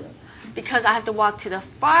屋子， Because I have to walk to the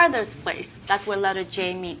farthest place. That's where letter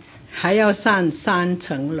J meets. 还要上3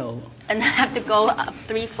层楼。 And I have to go up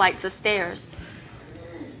 3 flights of stairs.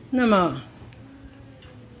 那么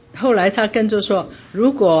后来他跟着说，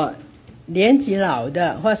如果年纪老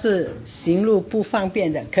的或是行路不方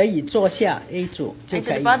便的，可以坐下 A 组就 And so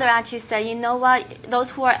可 the 以。 brother actually said, you know what? Those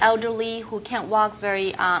who are elderly, who can't walk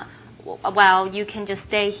very well, you can just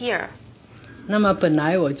stay here. 那么本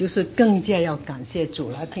来我就是更加要感谢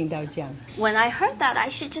主了，听到这样， When I heard that, I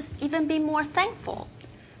should just even be more thankful.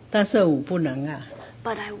 但是我不能啊，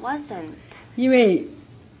 But I wasn't. 因为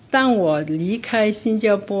当我离开新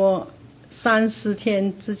加坡3-4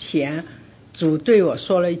天之前，主对我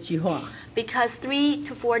说了一句话。 Because 3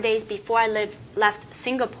 to 4 days before I left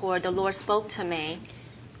Singapore, the Lord spoke to me.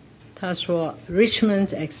 他说 Richmond's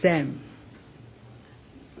exam。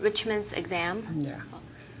 Richmond's exam.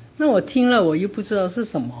 那我听了我又不知道是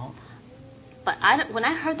什么， But when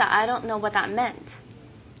I heard that, I don't know what that meant.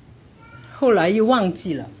 后来又忘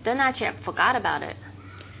记了。 Then actually I forgot about it.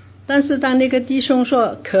 但是当那个弟兄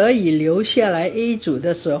说可以留下来 A 组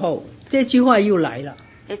的时候，这句话又来了。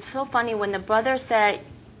 It's so funny when the brother said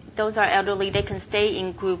those are elderly, they can stay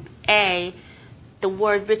in group A, the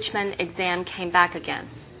word Richmond exam came back again.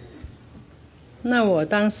 那我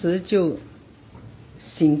当时就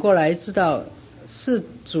醒过来，知道是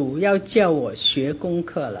主要叫我学功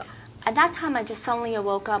课了。 At that time, I just suddenly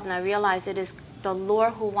woke up and I realized it is the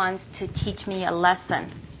Lord who wants to teach me a lesson.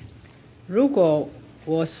 如果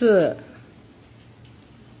我是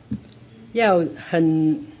要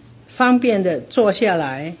很方便的坐下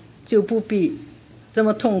来，就不必这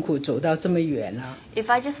么痛苦走到这么远了。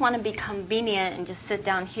 If I just want to be convenient and just sit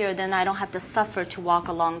down here, then I don't have to suffer to walk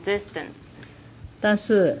a long distance. 但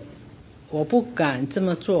是我不敢这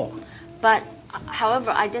么做。 But, however,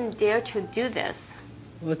 I didn't dare to do this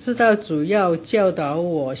我知道主要教导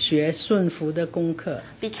我学顺服的功课。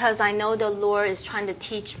 because I know the Lord is trying to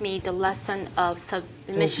teach me the lesson of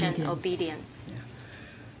submission, obedience.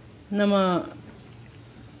 那么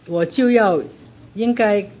我就要应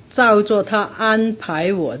该照着他安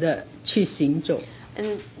排我的去行走。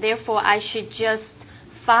 And therefore, I should just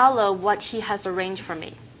follow what He has arranged for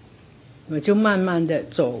me. 我就慢慢的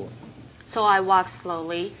走， So I walked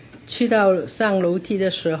slowly. 去到上楼梯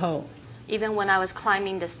的时候， Even when I was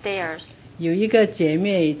climbing the stairs, 有一个姐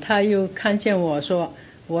妹，她又看见我说，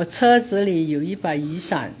我车子里有一把雨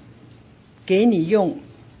伞，给你用，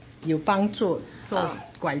有帮助做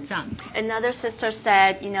拐杖。 another sister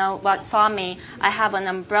said, you know, what saw me, I have an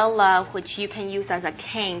umbrella which you can use as a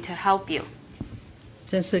cane to help you.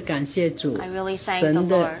 真是感谢主， I really thank the 神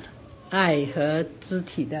的 Lord. 爱和肢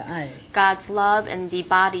体的爱。 God's love and the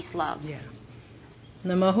body's love.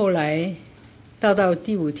 那么后来到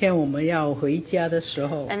第5天我们要回家的时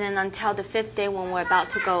候， And then until the 5th day when we're about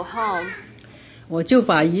to go home, 我就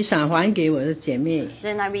把雨伞还给我的姐妹。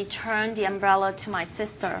 Then I returned the umbrella to my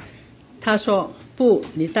sister. 她说不，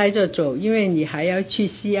你带着走，因为你还要去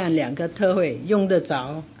西岸2个特会，用得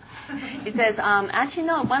着。 He says, actually,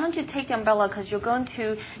 no, why don't you take the umbrella because you're going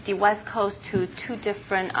to the West Coast to 2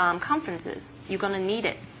 different conferences. You're going to need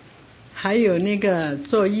it. 还有那个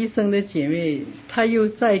做医生的姐妹，她又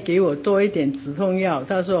再给我多一点止痛药。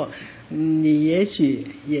她说，你也许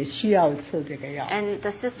也需要吃这个药。 And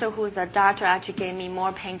the sister who's a doctor actually gave me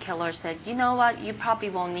more painkillers, said, you know what, you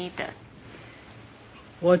probably won't need this.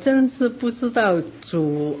 我真是不知道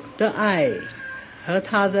主的爱和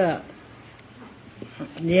他的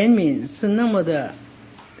怜悯是那么的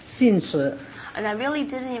信实。 And I really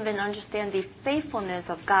didn't even understand the faithfulness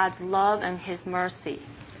of God's love and His mercy.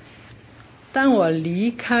 当我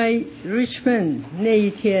离开 Richmond 那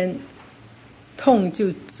一天，痛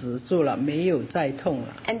就止住了，没有再痛了。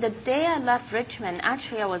 And the day I left Richmond,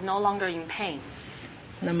 actually I was no longer in pain.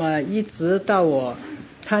 那么一直到我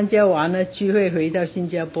参加完了聚会回到新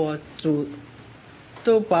加坡，主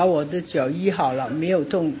都把我的脚医好了，没有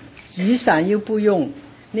痛，雨伞又不用，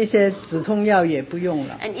那些止痛药也不用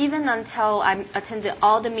了。 And even until I attended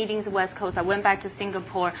all the meetings at West Coast, I went back to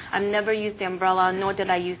Singapore, I've never used the umbrella, nor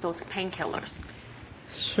did I use those painkillers.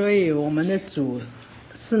 所以我们的主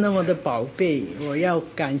是那么的宝贝，我要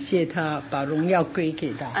感谢他，把荣耀归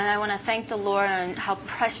给他。 And I want to thank the Lord and how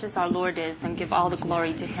precious our Lord is and give all the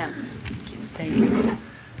glory to Him. Thank you.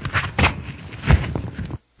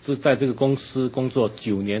 是在这个公司工作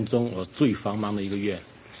9年中，我最繁忙的一个月，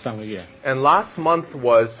上个月。 And last month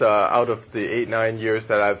was, out of the 8-9 years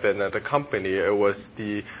that I've been at the company, it was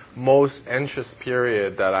the most anxious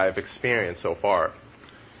period that I've experienced so far.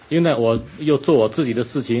 因为我又做我自己的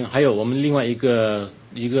事情，还有我们另外一个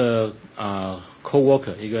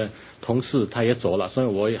coworker 一个同事他也走了，所以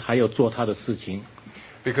我还有做他的事情。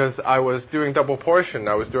 Because I was doing double portion.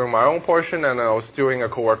 I was doing my own portion and I was doing a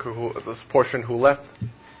coworker this portion who left.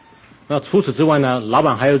 那除此之外呢，老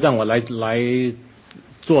板还要让我来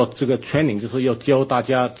做这个 training， 就是要教大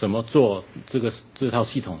家怎么做这套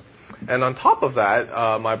系统。 And on top of that,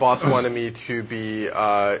 my boss wanted me to be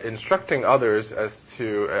instructing others as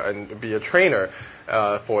to and be a trainer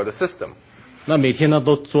for the system. 那每天呢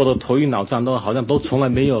都做得头晕脑胀，都好像都从来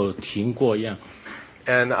没有停过一样。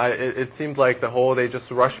 And it seemed like the whole day just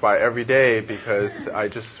rushed by every day because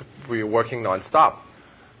we were working nonstop.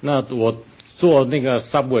 那我做那个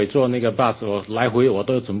subway 做那个 bus， 我来回我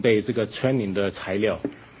都准备这个 training 的材料。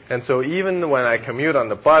 And so even when I commute on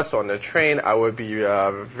the bus or on the train, I would be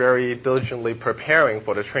very diligently preparing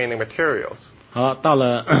for the training materials. 好，到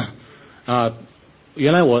了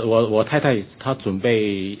原来我太太她准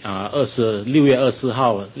备6月24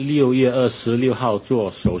号6月26号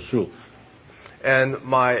做手术。 And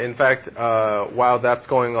in fact, while that's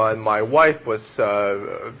going on, my wife was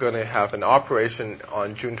going to have an operation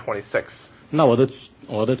on June 26th. 那我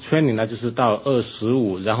的 training 呢，就是到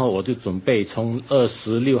25，然后我就准备从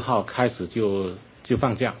26号开始就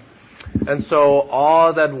放假。 And so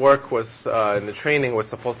all that work was in the training was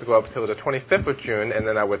supposed to go up till the 25th of June, and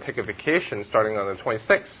then I would take a vacation starting on the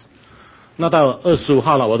 26th. 那到25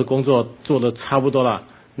号了，我的工作做得差不多了。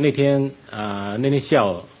那天下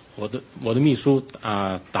午，我的秘书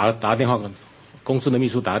打电话，公司的秘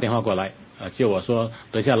书打个电话过来，叫我说，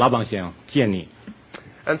等一下老板想见你。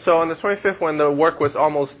 And so on the 25th, when the work was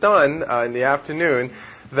almost done in the afternoon,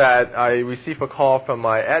 that I received a call from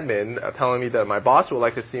my admin telling me that my boss would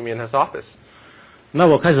like to see me in his office. 那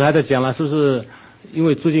我开始还在讲了，是不是因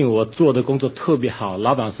为最近我做的工作特别好，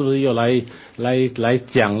老板是不是又来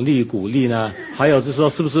奖励鼓励呢？还有就是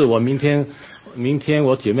说，是不是我明天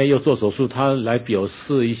我姐妹又做手术，她来表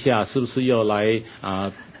示一下，是不是又来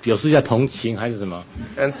表示一下同情还是什么？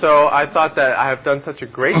 And so I thought that I have done such a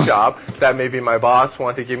great job that maybe my boss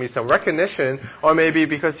wanted to give me some recognition, or maybe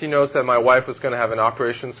because he knows that my wife was going to have an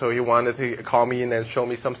operation, so he wanted to call me in and show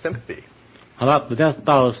me some sympathy. 好了，等下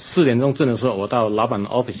到4点钟正的时候，我到老板的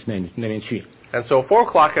office 那边去。 And so 4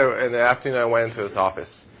 o'clock in the afternoon, I went into his office.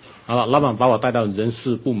 好了，老板把我带到人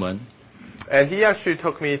事部门。 And he actually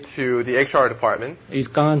took me to the HR department.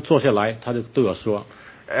 刚刚坐下来，他就对我说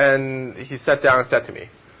And he sat down and said to me,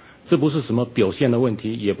 这不是什么表现的问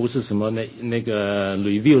题，也不是什么那个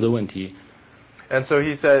review 的问题。 And so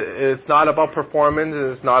he said, it's not about performance,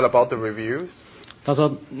 it's not about the reviews. 他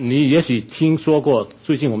说你也许听说过，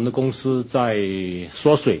最近我们的公司在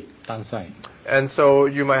缩水当赛。 And so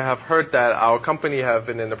you might have heard that our company have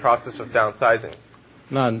been in the process of downsizing.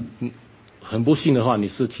 那很不幸的话，你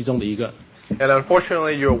是其中的一个。 And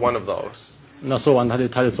unfortunately, you're one of those. 那说完他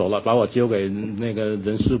就走了，把我交给那个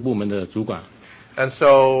人事部门的主管。And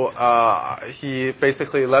so he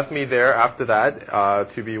basically left me there after that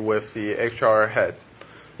to be with the HR head.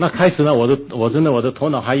 那开始呢，我真的我的头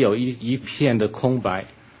脑还有一片的空白。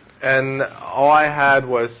And all I had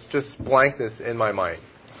was just blankness in my mind.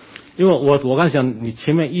 因为我刚想，你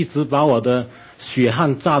前面一直把我的血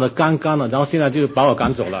汗榨得干干了，然后现在就把我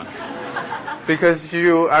赶走了。Because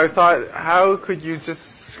I thought, how could you just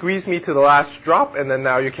squeeze me to the last drop and then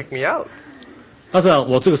now you kick me out? 但是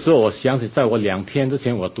我这个时候我想起，在我2天之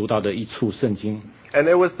前我读到的一处圣经。And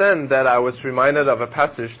it was then that I was reminded of a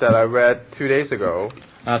passage that I read 2 days ago.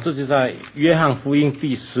 这就在约翰福音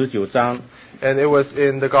第19章。And it was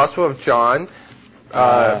in the Gospel of John,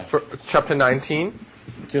 chapter 19.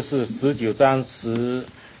 就是19章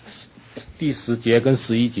第10节跟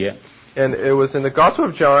11节。And it was in the Gospel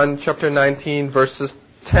of John, chapter 19, verses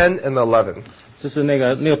 10 and 11. 这是那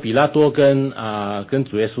个比拉多跟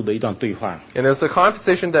主耶稣的一段对话。And it's a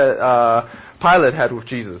conversation that Pilate had with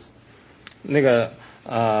Jesus. 那个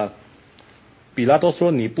比拉多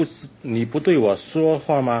说：“你不对我说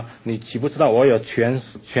话吗？你岂不知道我有权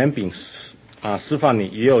柄释放你，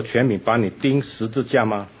也有权柄把你钉十字架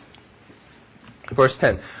吗？” Verse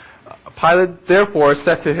 10. Pilate therefore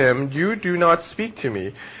said to him, "You do not speak to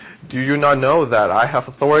me. Do you not know that I have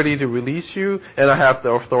authority to release you, and I have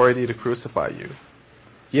the authority to crucify you?"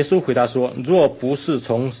 耶稣回答说：“若不是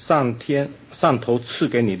从上头赐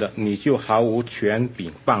给你的，你就毫无权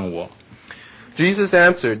柄办我。” Jesus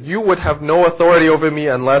answered, "You would have no authority over me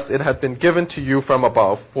unless it had been given to you from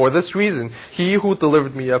above. For this reason, he who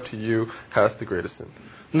delivered me up to you has the greatest sin."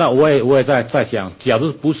 那我也在想，假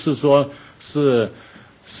如不是说是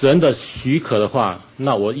神的许可的话，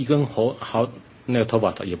那我一根那个头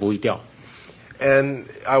发也不会掉。And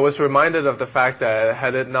I was reminded of the fact that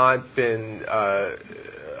had it not been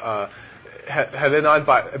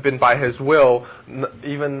by His will,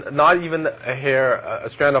 not even a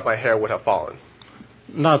strand of my hair would have fallen.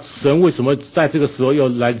 那神为什么在这个时候又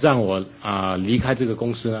来让我离开这个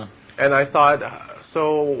公司呢？ And I thought,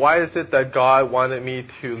 so why is it that God wanted me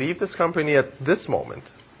to leave this company at this moment?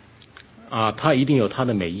 他一定有他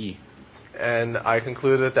的美意。And I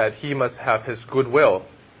concluded that He must have His good will.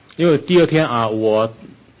 因为第二天我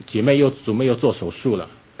姐妹准备做手术了。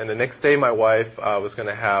And the next day, my wife was going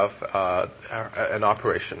to have an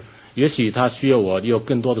operation. 也许她需要我有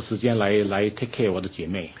更多的时间来 take care 我的姐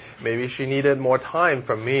妹。Maybe she needed more time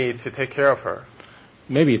from me to take care of her.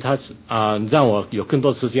 Maybe 她让我有更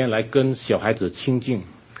多的时间来跟小孩子亲近。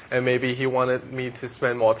And maybe He wanted me to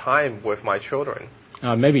spend more time with my children.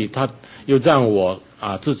 Maybe 他又让我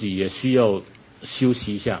自己也需要休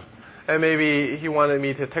息一下。And maybe He wanted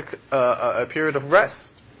me to take a period of rest.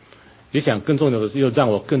 也想更重要的是，又让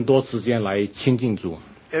我更多时间来亲近主。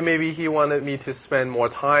And maybe He wanted me to spend more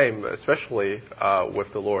time, especially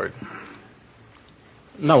with the Lord.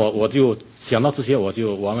 那我就想到这些，我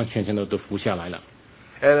就完完全全的都服下来了。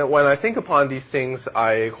And when I think upon these things,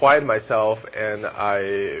 I quiet myself and I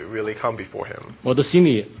really come before Him. 我的心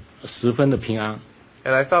里十分的平安。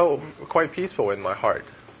And I felt quite peaceful in my heart.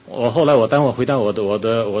 后来当我回到我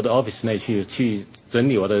的 office 内去整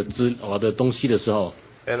理我的东西的时候。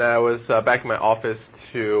And I was back in my office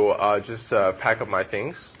to just pack up my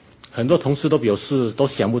things. 很多同事都表示都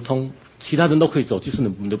想不通，其他人都可以走，就是你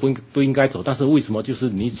不应该走，但是为什么就是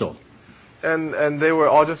你走？ And they were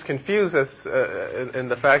all just confused as in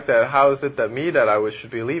the fact that how is it that I should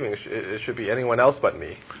be leaving? It should be anyone else but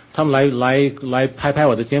me. 他们来拍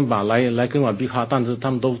我的肩膀，来跟我比划，但是他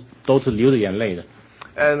们都是流着眼泪的。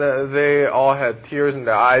And they all had tears in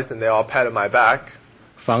their eyes, and they all patted my back.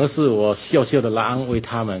 反而是我笑笑的来安慰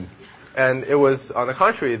他们。And it was on the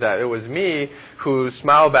contrary that it was me who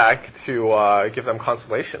smiled back to give them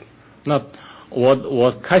consolation. 那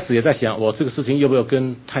我开始也在想，我这个事情要不要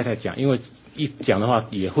跟太太讲？因为一讲的话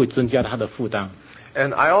也会增加她的负担。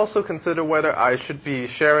And I also consider whether I should be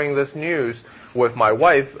sharing this news with my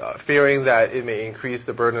wife, fearing that it may increase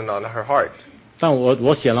the burden on her heart. 但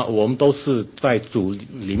我想了，我们都是在主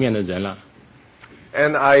里面的人了。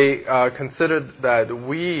And I considered that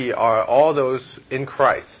we are all those in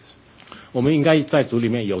Christ. 我们应该在主里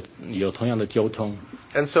面有同样的交通。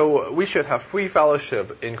And so we should have free fellowship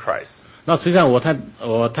in Christ. 那实际上我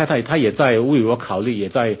太太她也在为我考虑，也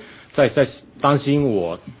在担心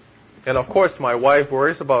我。And of course, my wife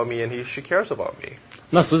worries about me, and she cares about me.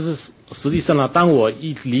 那实际上呢，当我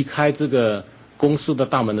一离开这个公司的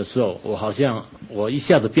大门的时候，我一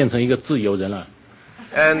下子变成一个自由人了。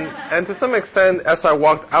And to some extent, as I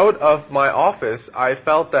walked out of my office, I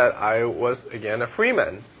felt that I was again a free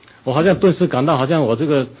man. 我好像顿时感到，好像我这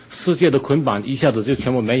个世界的捆绑一下子就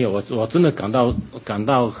全部没有，我真的感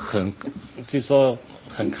到很，就是说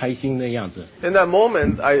很开心的样子。In that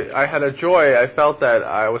moment, I had a joy. I felt that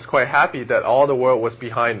I was quite happy that all the world was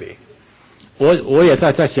behind me. 我也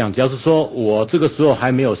在想，假如说我这个时候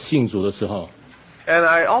还没有信主的时候。And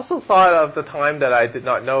I also thought of the time that I did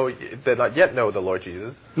not yet know the Lord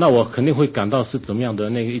Jesus. 那我肯定会感到是怎么样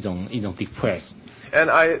的那个一种 depressed.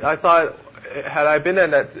 And I thought, had I been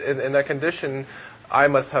in that condition, I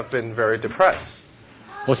must have been very depressed.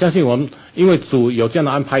 我相信我们因为主有这样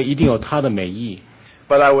的安排，一定有他的美意。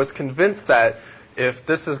But I was convinced that if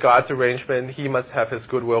this is God's arrangement, He must have His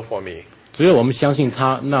good will for me. 只有我们相信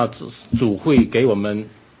他，那主会给我们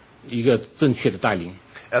一个正确的带领。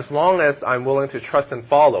As long as I'm willing to trust and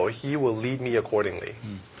follow, He will lead me accordingly.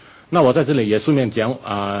 那我在这里也顺便讲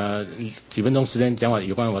几分钟时间讲完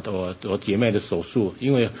有关我姐妹的手术，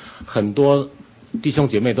因为很多弟兄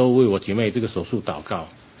姐妹都为我姐妹这个手术祷告。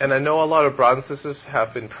And I know a lot of brothers and sisters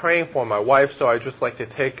have been praying for my wife, so I just like to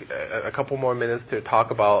take a couple more minutes to talk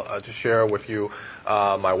about, to share with you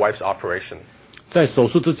my wife's operation. 在手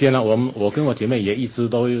术之前呢，我跟我姐妹也一直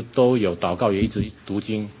都有祷告，也一直读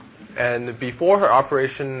经。And before her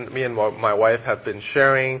operation, me and my wife have been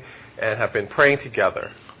sharing and have been praying together.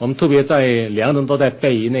 我们特别在两人都在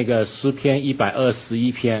背那个诗篇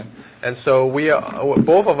121篇。And so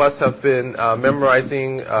both of us have been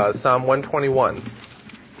memorizing Psalm 121.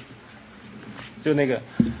 就那个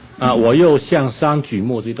我又向山举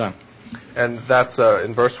目这段。And that's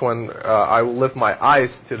in verse 1. I will lift my eyes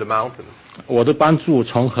to the mountains. 我的帮助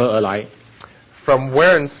从何而来 From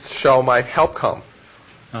whence shall my help come?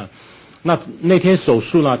 那天手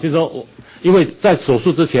术呢，就是说因为在手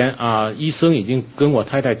术之前医生已经跟我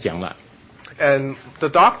太太讲了。And the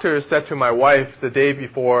doctor said to my wife the day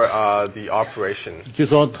before the operation. 就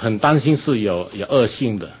说很担心是有恶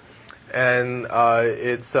性的。And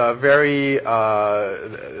it's very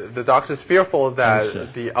the doctor's fearful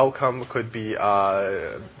that the outcome could be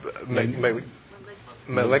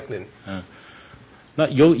malignant. 那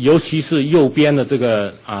尤其是右边的这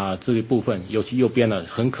个这一部分，尤其右边的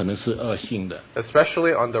很可能是恶性的。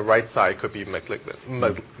Especially on the right side could be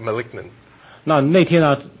malignant. 那天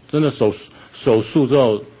呢，真的手术之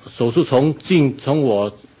后，手术从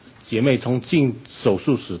我姐妹从进手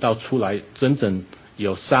术室到出来，整整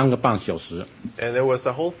有3个半小时。And it was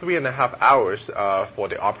a whole 3.5 hours for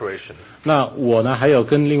the operation. 那我呢，还有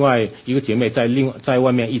跟另外一个姐妹在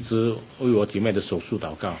外面一直为我姐妹的手术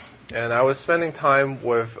祷告。And I was spending time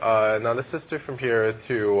with another sister from here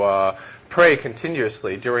to pray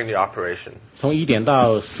continuously during the operation. 从1点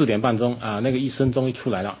到4点半钟那个医生终于出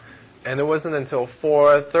来了。And it wasn't until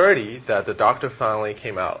 4:30 that the doctor finally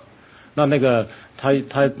came out. 那个他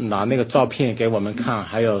拿那个照片给我们看，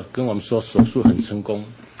还有跟我们说手术很成功。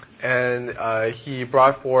And he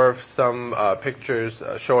brought forth some pictures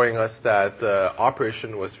showing us that the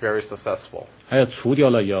operation was very successful. 还有除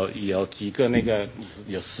掉了有几个那个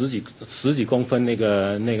有十几公分那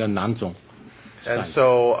个囊肿。And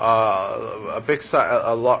so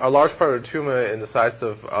a large part of the tumor in the size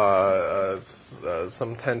of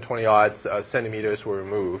some 10-20 odd centimeters were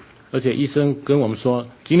removed. 而且医生跟我们说，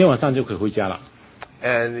今天晚上就可以回家了。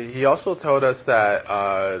And he also told us that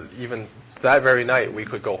even that very night we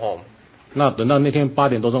could go home. 那等到那天8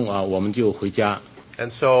点多钟我们就回家。And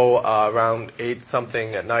so around 8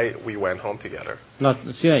 something at night we went home together. 那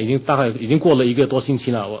现在大概已经过了1个多星期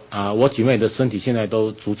了，我姐妹的身体现在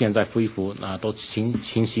都逐渐在恢复，都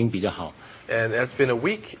情形比较好。And it's been a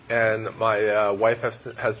week, and my wife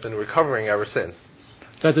has been recovering ever since.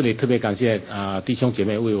 在这里特别感谢弟兄姐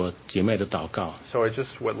妹为我姐妹的祷告。So I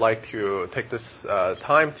just would like to take this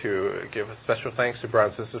time to give a special thanks to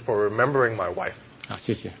brothers and sisters for remembering my wife.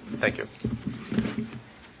 谢谢。Thank you.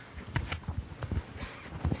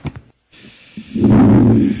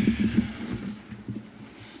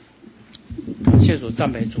 感谢主，赞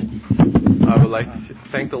美主。I would like to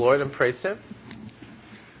thank the Lord and praise Him.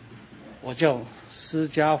 我叫施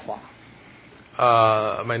家华。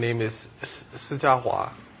My name is 施家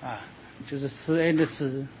华。就是施恩的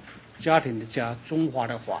施，家庭的家，中华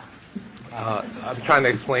的华。I'm trying to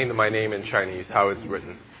explain my name in Chinese, how it's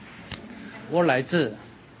written. 我来自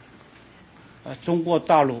中国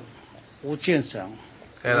大陆福建省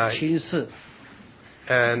清市。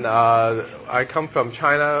And I come from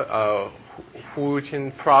China,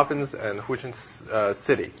 Huqin Province and Huqin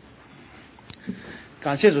City.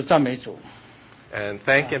 感谢主，赞美主。And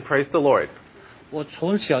thank and praise the Lord. 我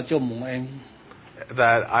从小就蒙恩。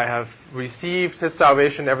That I have received His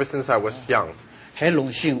salvation ever since I was young. 很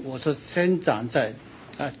荣幸，我是生长在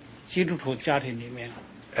基督徒家庭里面。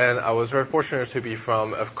And I was very fortunate to be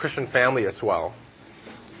from a Christian family as well.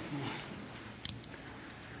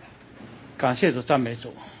 感谢主，赞美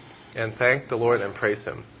主。 And thank the Lord and praise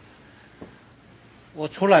Him. 我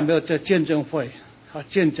从来没有在见证会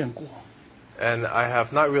见证过。 And I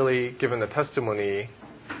have not really given a testimony.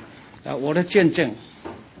 我的见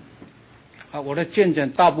证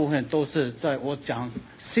大部分都是在我讲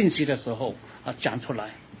信息的时候讲出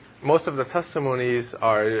来。 Most of the testimonies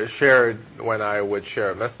are shared when I would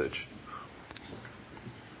share a message.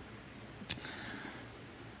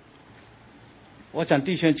 我想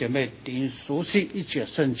弟兄姐妹挺熟悉一节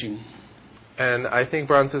圣经。 And I think,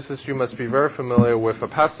 brothers and sisters, you must be very familiar with a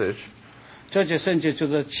passage. 这节圣经就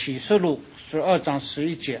是启示录12章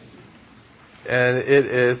11节。 And it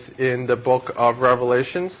is in the book of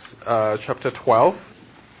Revelations, chapter 12.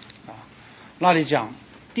 那里讲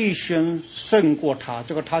弟兄胜过他，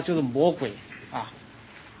这个他就是魔鬼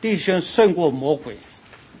弟兄胜过魔鬼。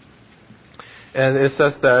 And it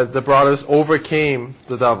says that the brothers overcame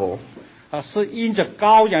the devil. 是因着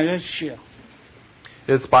羔羊的血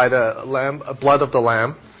It's by the blood of the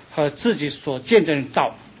Lamb 和自己所见证的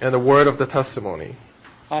道 and the word of the testimony.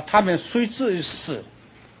 他们虽至于死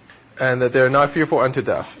And that they're not fearful unto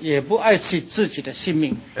death. 也不爱惜自己的性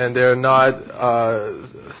命。 And they're not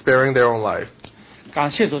sparing their own life. 感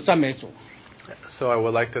谢主，赞美主。 So I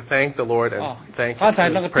would like to thank the Lord and thank 刚才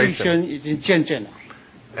那个 and 弟 praise 兄 Him. 已经见证了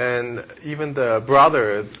And even the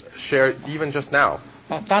brother shared, even just now,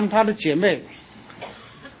 当他的姐妹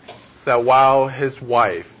that while his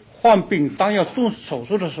wife 患病，当要动手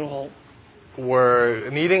术的时候 were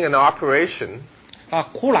needing an operation,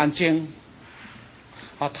 忽然间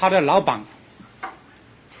他的老板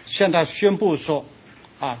向他宣布说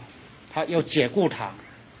他要解雇他。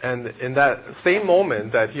 and in that same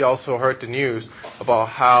moment that he also heard the news about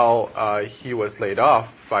how he was laid off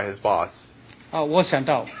by his boss. 我想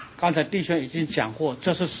到刚才弟兄已经讲过，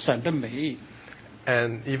这是神的美意。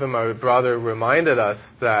 And even my brother reminded us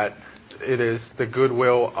that it is the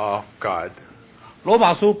goodwill of God. 罗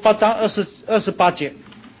马书8章28节。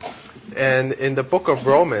 And in the book of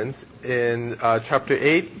Romans, in chapter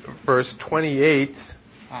 8, verse 28,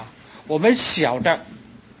 我们晓得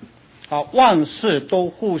万事都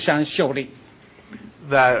互相效力。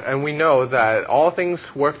 and we know that all things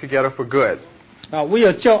work together for good. 唯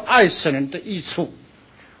有叫爱神人的益处。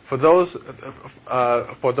 For those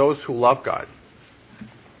who love God.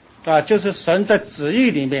 就是神在旨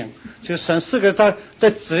意里面，就是神是个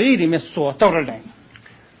在旨意里面所造的人。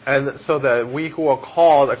 And so that we who are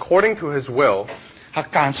called according to His will,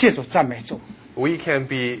 感谢主，赞美主。 we can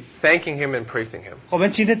be thanking Him and praising Him. 我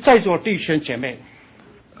们今天在座弟兄姐妹，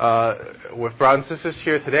 With brothers and sisters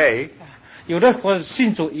here today, 有的或者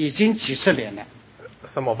信主已经几十年了，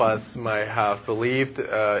 some of us might have believed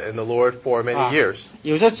in the Lord for many years,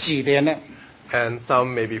 有的几年了， and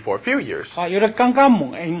some maybe for a few years, 有的刚刚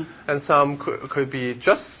蒙恩， and some could be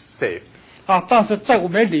just saved. 但是在我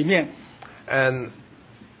们里面， And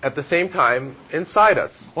at the same time, inside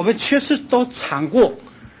us, 我们确实都尝过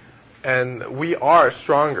and we are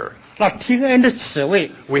stronger. 那听恩的滋味，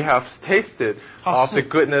 We have tasted of the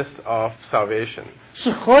goodness of salvation, 是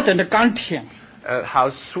何等的甘甜 and how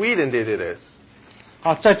sweet indeed it is.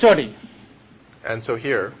 在这里， And so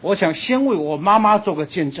here, 我想先为我妈妈做个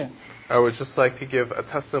见证。 I would just like to give a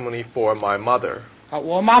testimony for my mother.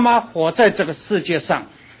 我妈妈活在这个世界上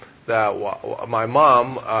That my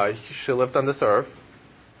mom, she lived on this earth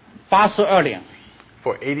 82年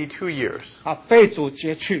for 82 years, 被主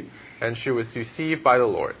接去。 and she was received by the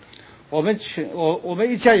Lord. 我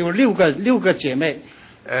们一家有六个姐妹，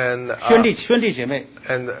 And 兄弟姐妹。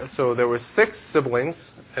 and so there were 6 siblings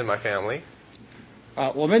in my family.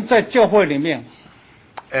 我们在教会里面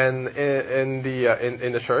And in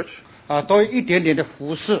the church, 都有一点点的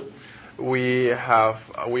服侍。 we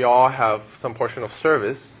all have some portion of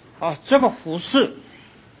service. 这个服侍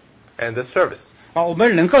And this service, 我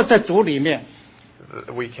们能够在主里面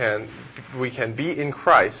we can be in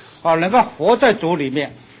Christ, 能够活在主里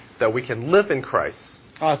面 that we can live in Christ.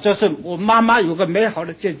 这是我妈妈有个美好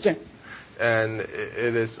的见证。 And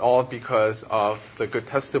it is all because of the good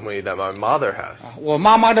testimony that my mother has. 我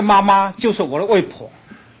妈妈的妈妈就是我的外婆。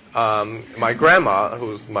 My grandma,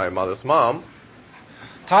 who's my mother's mom,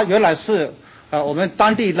 她原来是我们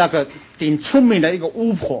当地那个挺出名的一个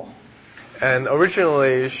巫婆。 and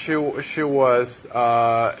originally she was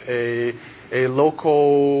a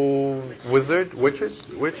local witch.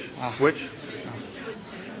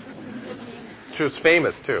 She was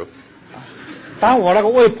famous too. 当我那个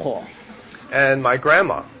外婆 And my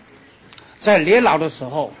grandma, 在年老的时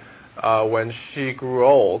候， when she grew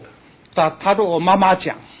old, 她对我妈妈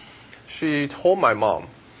讲， she told my mom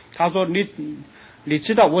他说你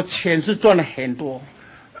知道我钱是赚了很多，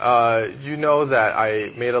 You know that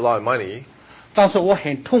I made a lot of money, 但是我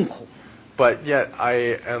很痛苦。 but yet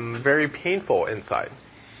I am very painful inside.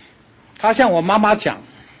 他向我妈妈讲，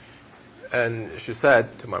 And she said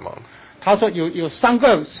to my mom, 他说有三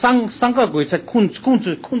个鬼在控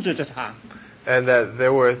制着他。 and that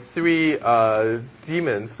there were 3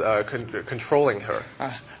 demons controlling her.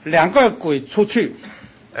 2个鬼出去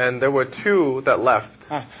And there were 2 that left.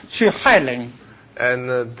 去害人，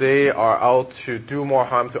 And they are out to do more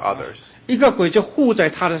harm to others. 1个鬼就附在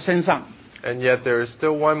他的身上。 And yet there is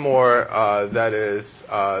still one more that is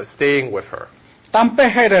staying with her. 当被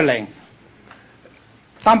害的人，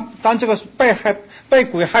当这个被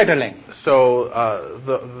鬼害的人， So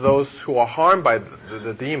those who are harmed by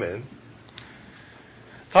the demon,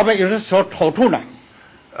 他们有的时候头痛了，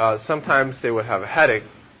 sometimes they would have a headache,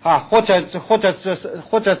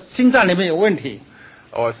 或者心脏里面有问题，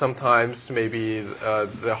 or sometimes maybe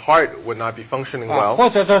the heart would not be functioning well, 或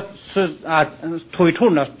者是腿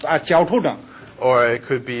痛了，脚痛了， or it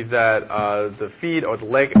could be that the feet or the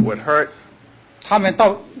leg would hurt, 他们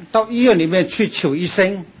到医院里面去求医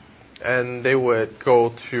生， and they would go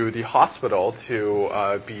to the hospital to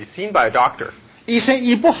be seen by a doctor. 医生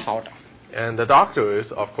医不好的， And the doctors,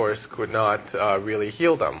 of course, could not really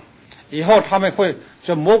heal them. 以后他们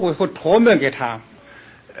这魔鬼会托梦给他，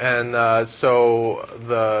 And so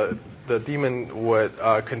the demon would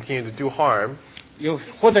continue to do harm,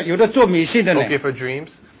 或者有的做迷信的 or give 人， her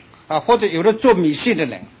dreams, 或者有的做迷信的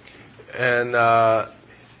人， and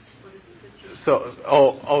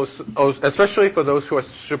especially for those who are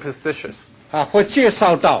superstitious. 会介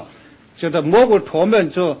绍到，就是魔鬼托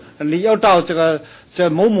梦说你要到这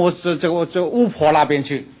某这巫婆那边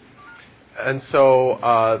去。 And so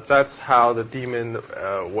that's how the demon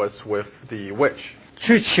was with the witch.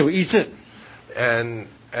 去求医治， And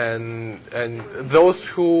those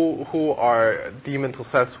who are demon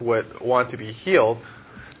possessed would want to be healed.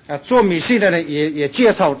 做迷信的人也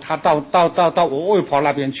介绍他到我外婆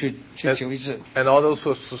那边去求医治。 And all those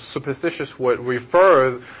who are superstitious would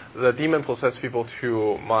refer the demon possessed people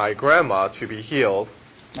to my grandma to be healed.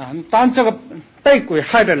 当这个被鬼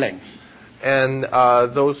害的人， And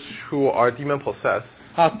those who are demon possessed,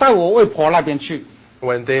 到我外婆那边去，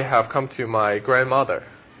 when they have come to my grandmother,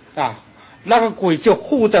 那个鬼就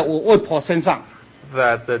附在我外婆身上，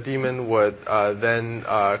 that the demon would then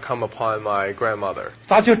come upon my grandmother.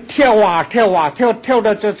 他就跳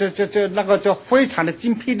的这那个就非常的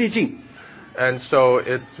精疲力尽。 And so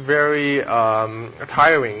it's very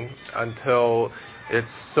tiring until it's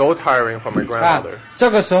so tiring for my grandmother. 这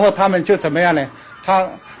个时候他们就怎么样呢？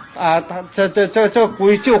这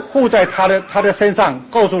鬼就附在他的身上，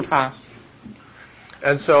告诉他。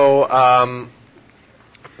 And so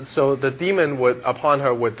so the demon would upon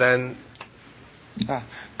her would then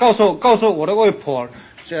告诉我的外婆，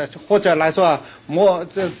或者来说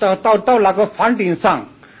到那个房顶上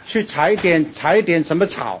去采一点什么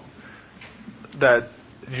草。 that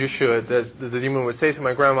you should, the demon would say to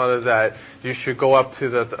my grandmother that you should go up to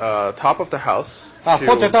the top of the house to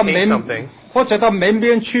或者到 paint something. 或者到门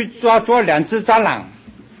边去抓2只蟑螂。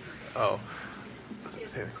 Oh.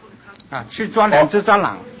 去抓2只蟑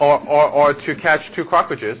螂。 Or to catch 2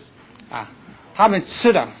 cockroaches. 他们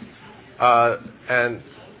吃的。 And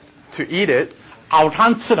to eat it. 熬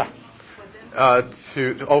汤吃的。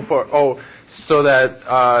 So that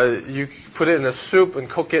you put it in a soup and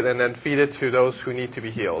cook it and then feed it to those who need to be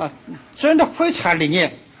healed. 真的非常灵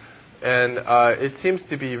验。 And it seems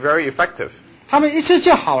to be very effective. 他们一吃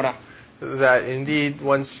就好了。 That indeed,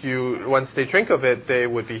 once they drink of it, they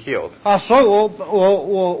would be healed. 所以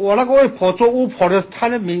我那个外婆做巫婆的，她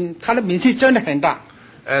的名气真的很大。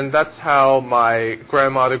 And that's how my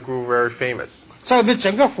grandmother grew very famous. 在我们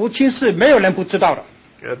整个福清市，没有人不知道的。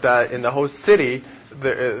 That in the whole city,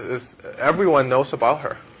 everyone knows about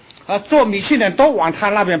her. 做迷信的人都往她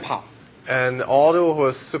那边跑。 And all those who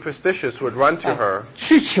are superstitious would run to her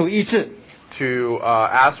去求医治。 to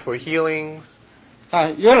ask for healings.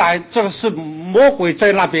 原来这个是魔鬼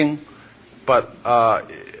在那边。 But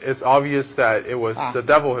it's obvious that it was the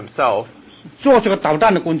devil himself. 做这个捣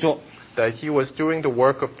蛋的工作。 That he was doing the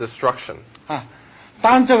work of destruction.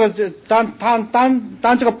 当这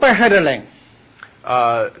个被害的人。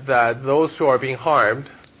 That those who are being harmed.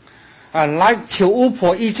 来求巫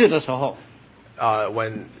婆医治的时候。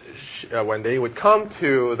When they would come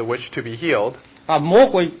to the witch to be healed. 魔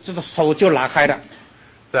鬼这个手就拿开了。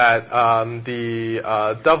 That the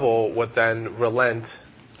devil would then relent.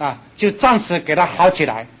 就暂时给他好起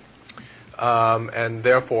来。 And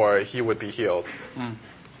therefore he would be healed.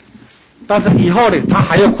 但是以后呢，他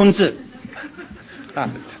还要控制。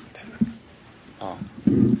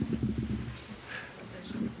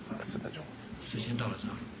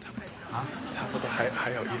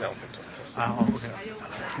还有1-2分钟就是啊 ，OK，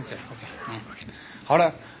好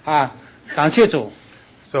了啊，感谢主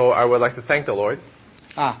So I would like to thank the Lord,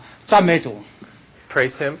 啊，赞美主。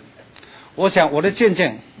 praise Him, 我想我的见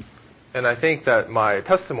证 and I think that my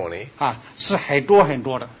testimony, 啊是很多很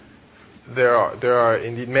多的， there are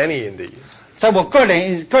indeed many indeed. 在我个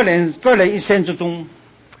人一生之中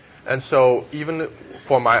And so even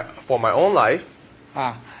for my own life,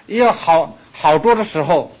 啊，也有好多的时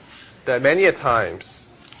候， that many a times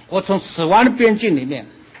我从死亡的边境里面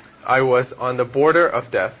I was on the border of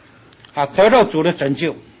death, 啊得到主的拯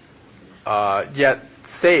救 yet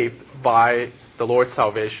saved by the Lord's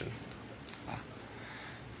salvation.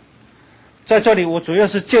 在这里我主要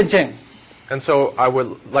是见证 And so I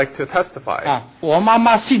would like to testify 啊我妈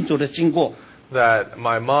妈信主的经过。 that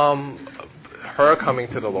my mom, her coming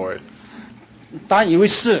to the Lord, 当有一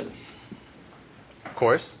次 of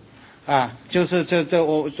course, 啊，就是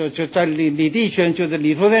我就在李弟兄，就是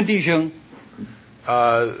李托任弟兄，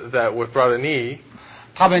 that with Brother Nee,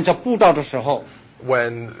 他们在布道的时候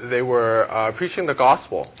when they were preaching the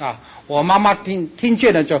gospel, 啊，我妈妈听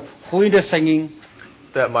见了这福音的声音，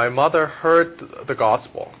 that my mother heard the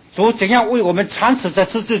gospel, 主怎样为我们惨死在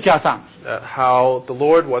十字架上 how the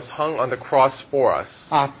Lord was hung on the cross for us,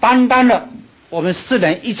 啊，担当了我们世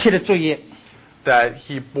人一切的罪业 that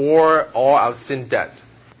He bore all our sin debt,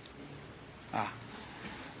 啊，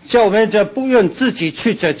叫我们这不用自己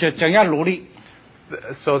去怎样努力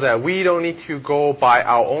so that we don't need to go by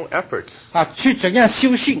our own efforts, 啊，去怎样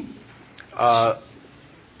修行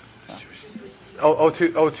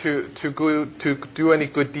to do any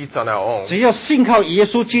good deeds on our 只 own, 要信靠耶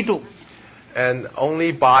稣基督 and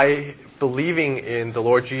only by believing in the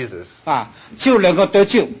Lord Jesus, 啊，就能够得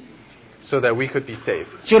救， so that we could be saved,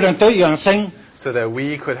 就能得永生 so that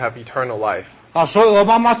we could have eternal life. 啊，所以我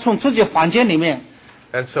妈妈从自己房间里面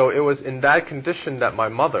And so it was in that condition that my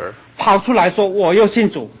mother 跑出来说我要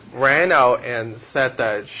信主， ran out and said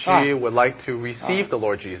that she Ah. would like to receive the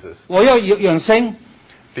Lord Jesus, 我要永生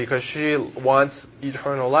because she wants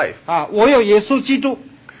eternal life. 啊，我要耶稣基督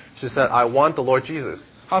She said, I want the Lord Jesus.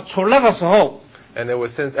 啊。从那个时候 And it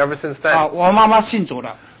was ever since 啊， then, 我妈妈信主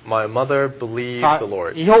了 my mother believed 啊 the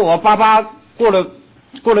Lord. 以后我爸爸过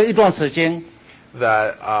了一段时间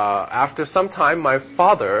That after some time, my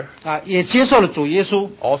father 啊，也接受了主耶稣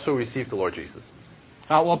also received the Lord Jesus.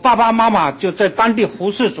 啊，我爸爸妈妈就在当地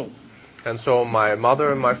服侍主 And so my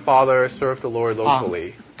mother and my father served the Lord 啊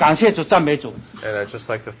locally. 感谢主赞美主 And I'd just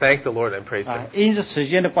like to thank the Lord and praise 啊 Him. 因着时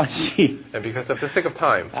间的关系 And because of the sake of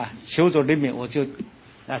time, 啊，求主怜悯，我就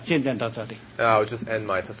啊见证到这里 I'll just end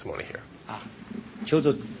my testimony here. 啊，求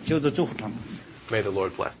主祝福他们。 May the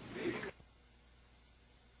Lord bless.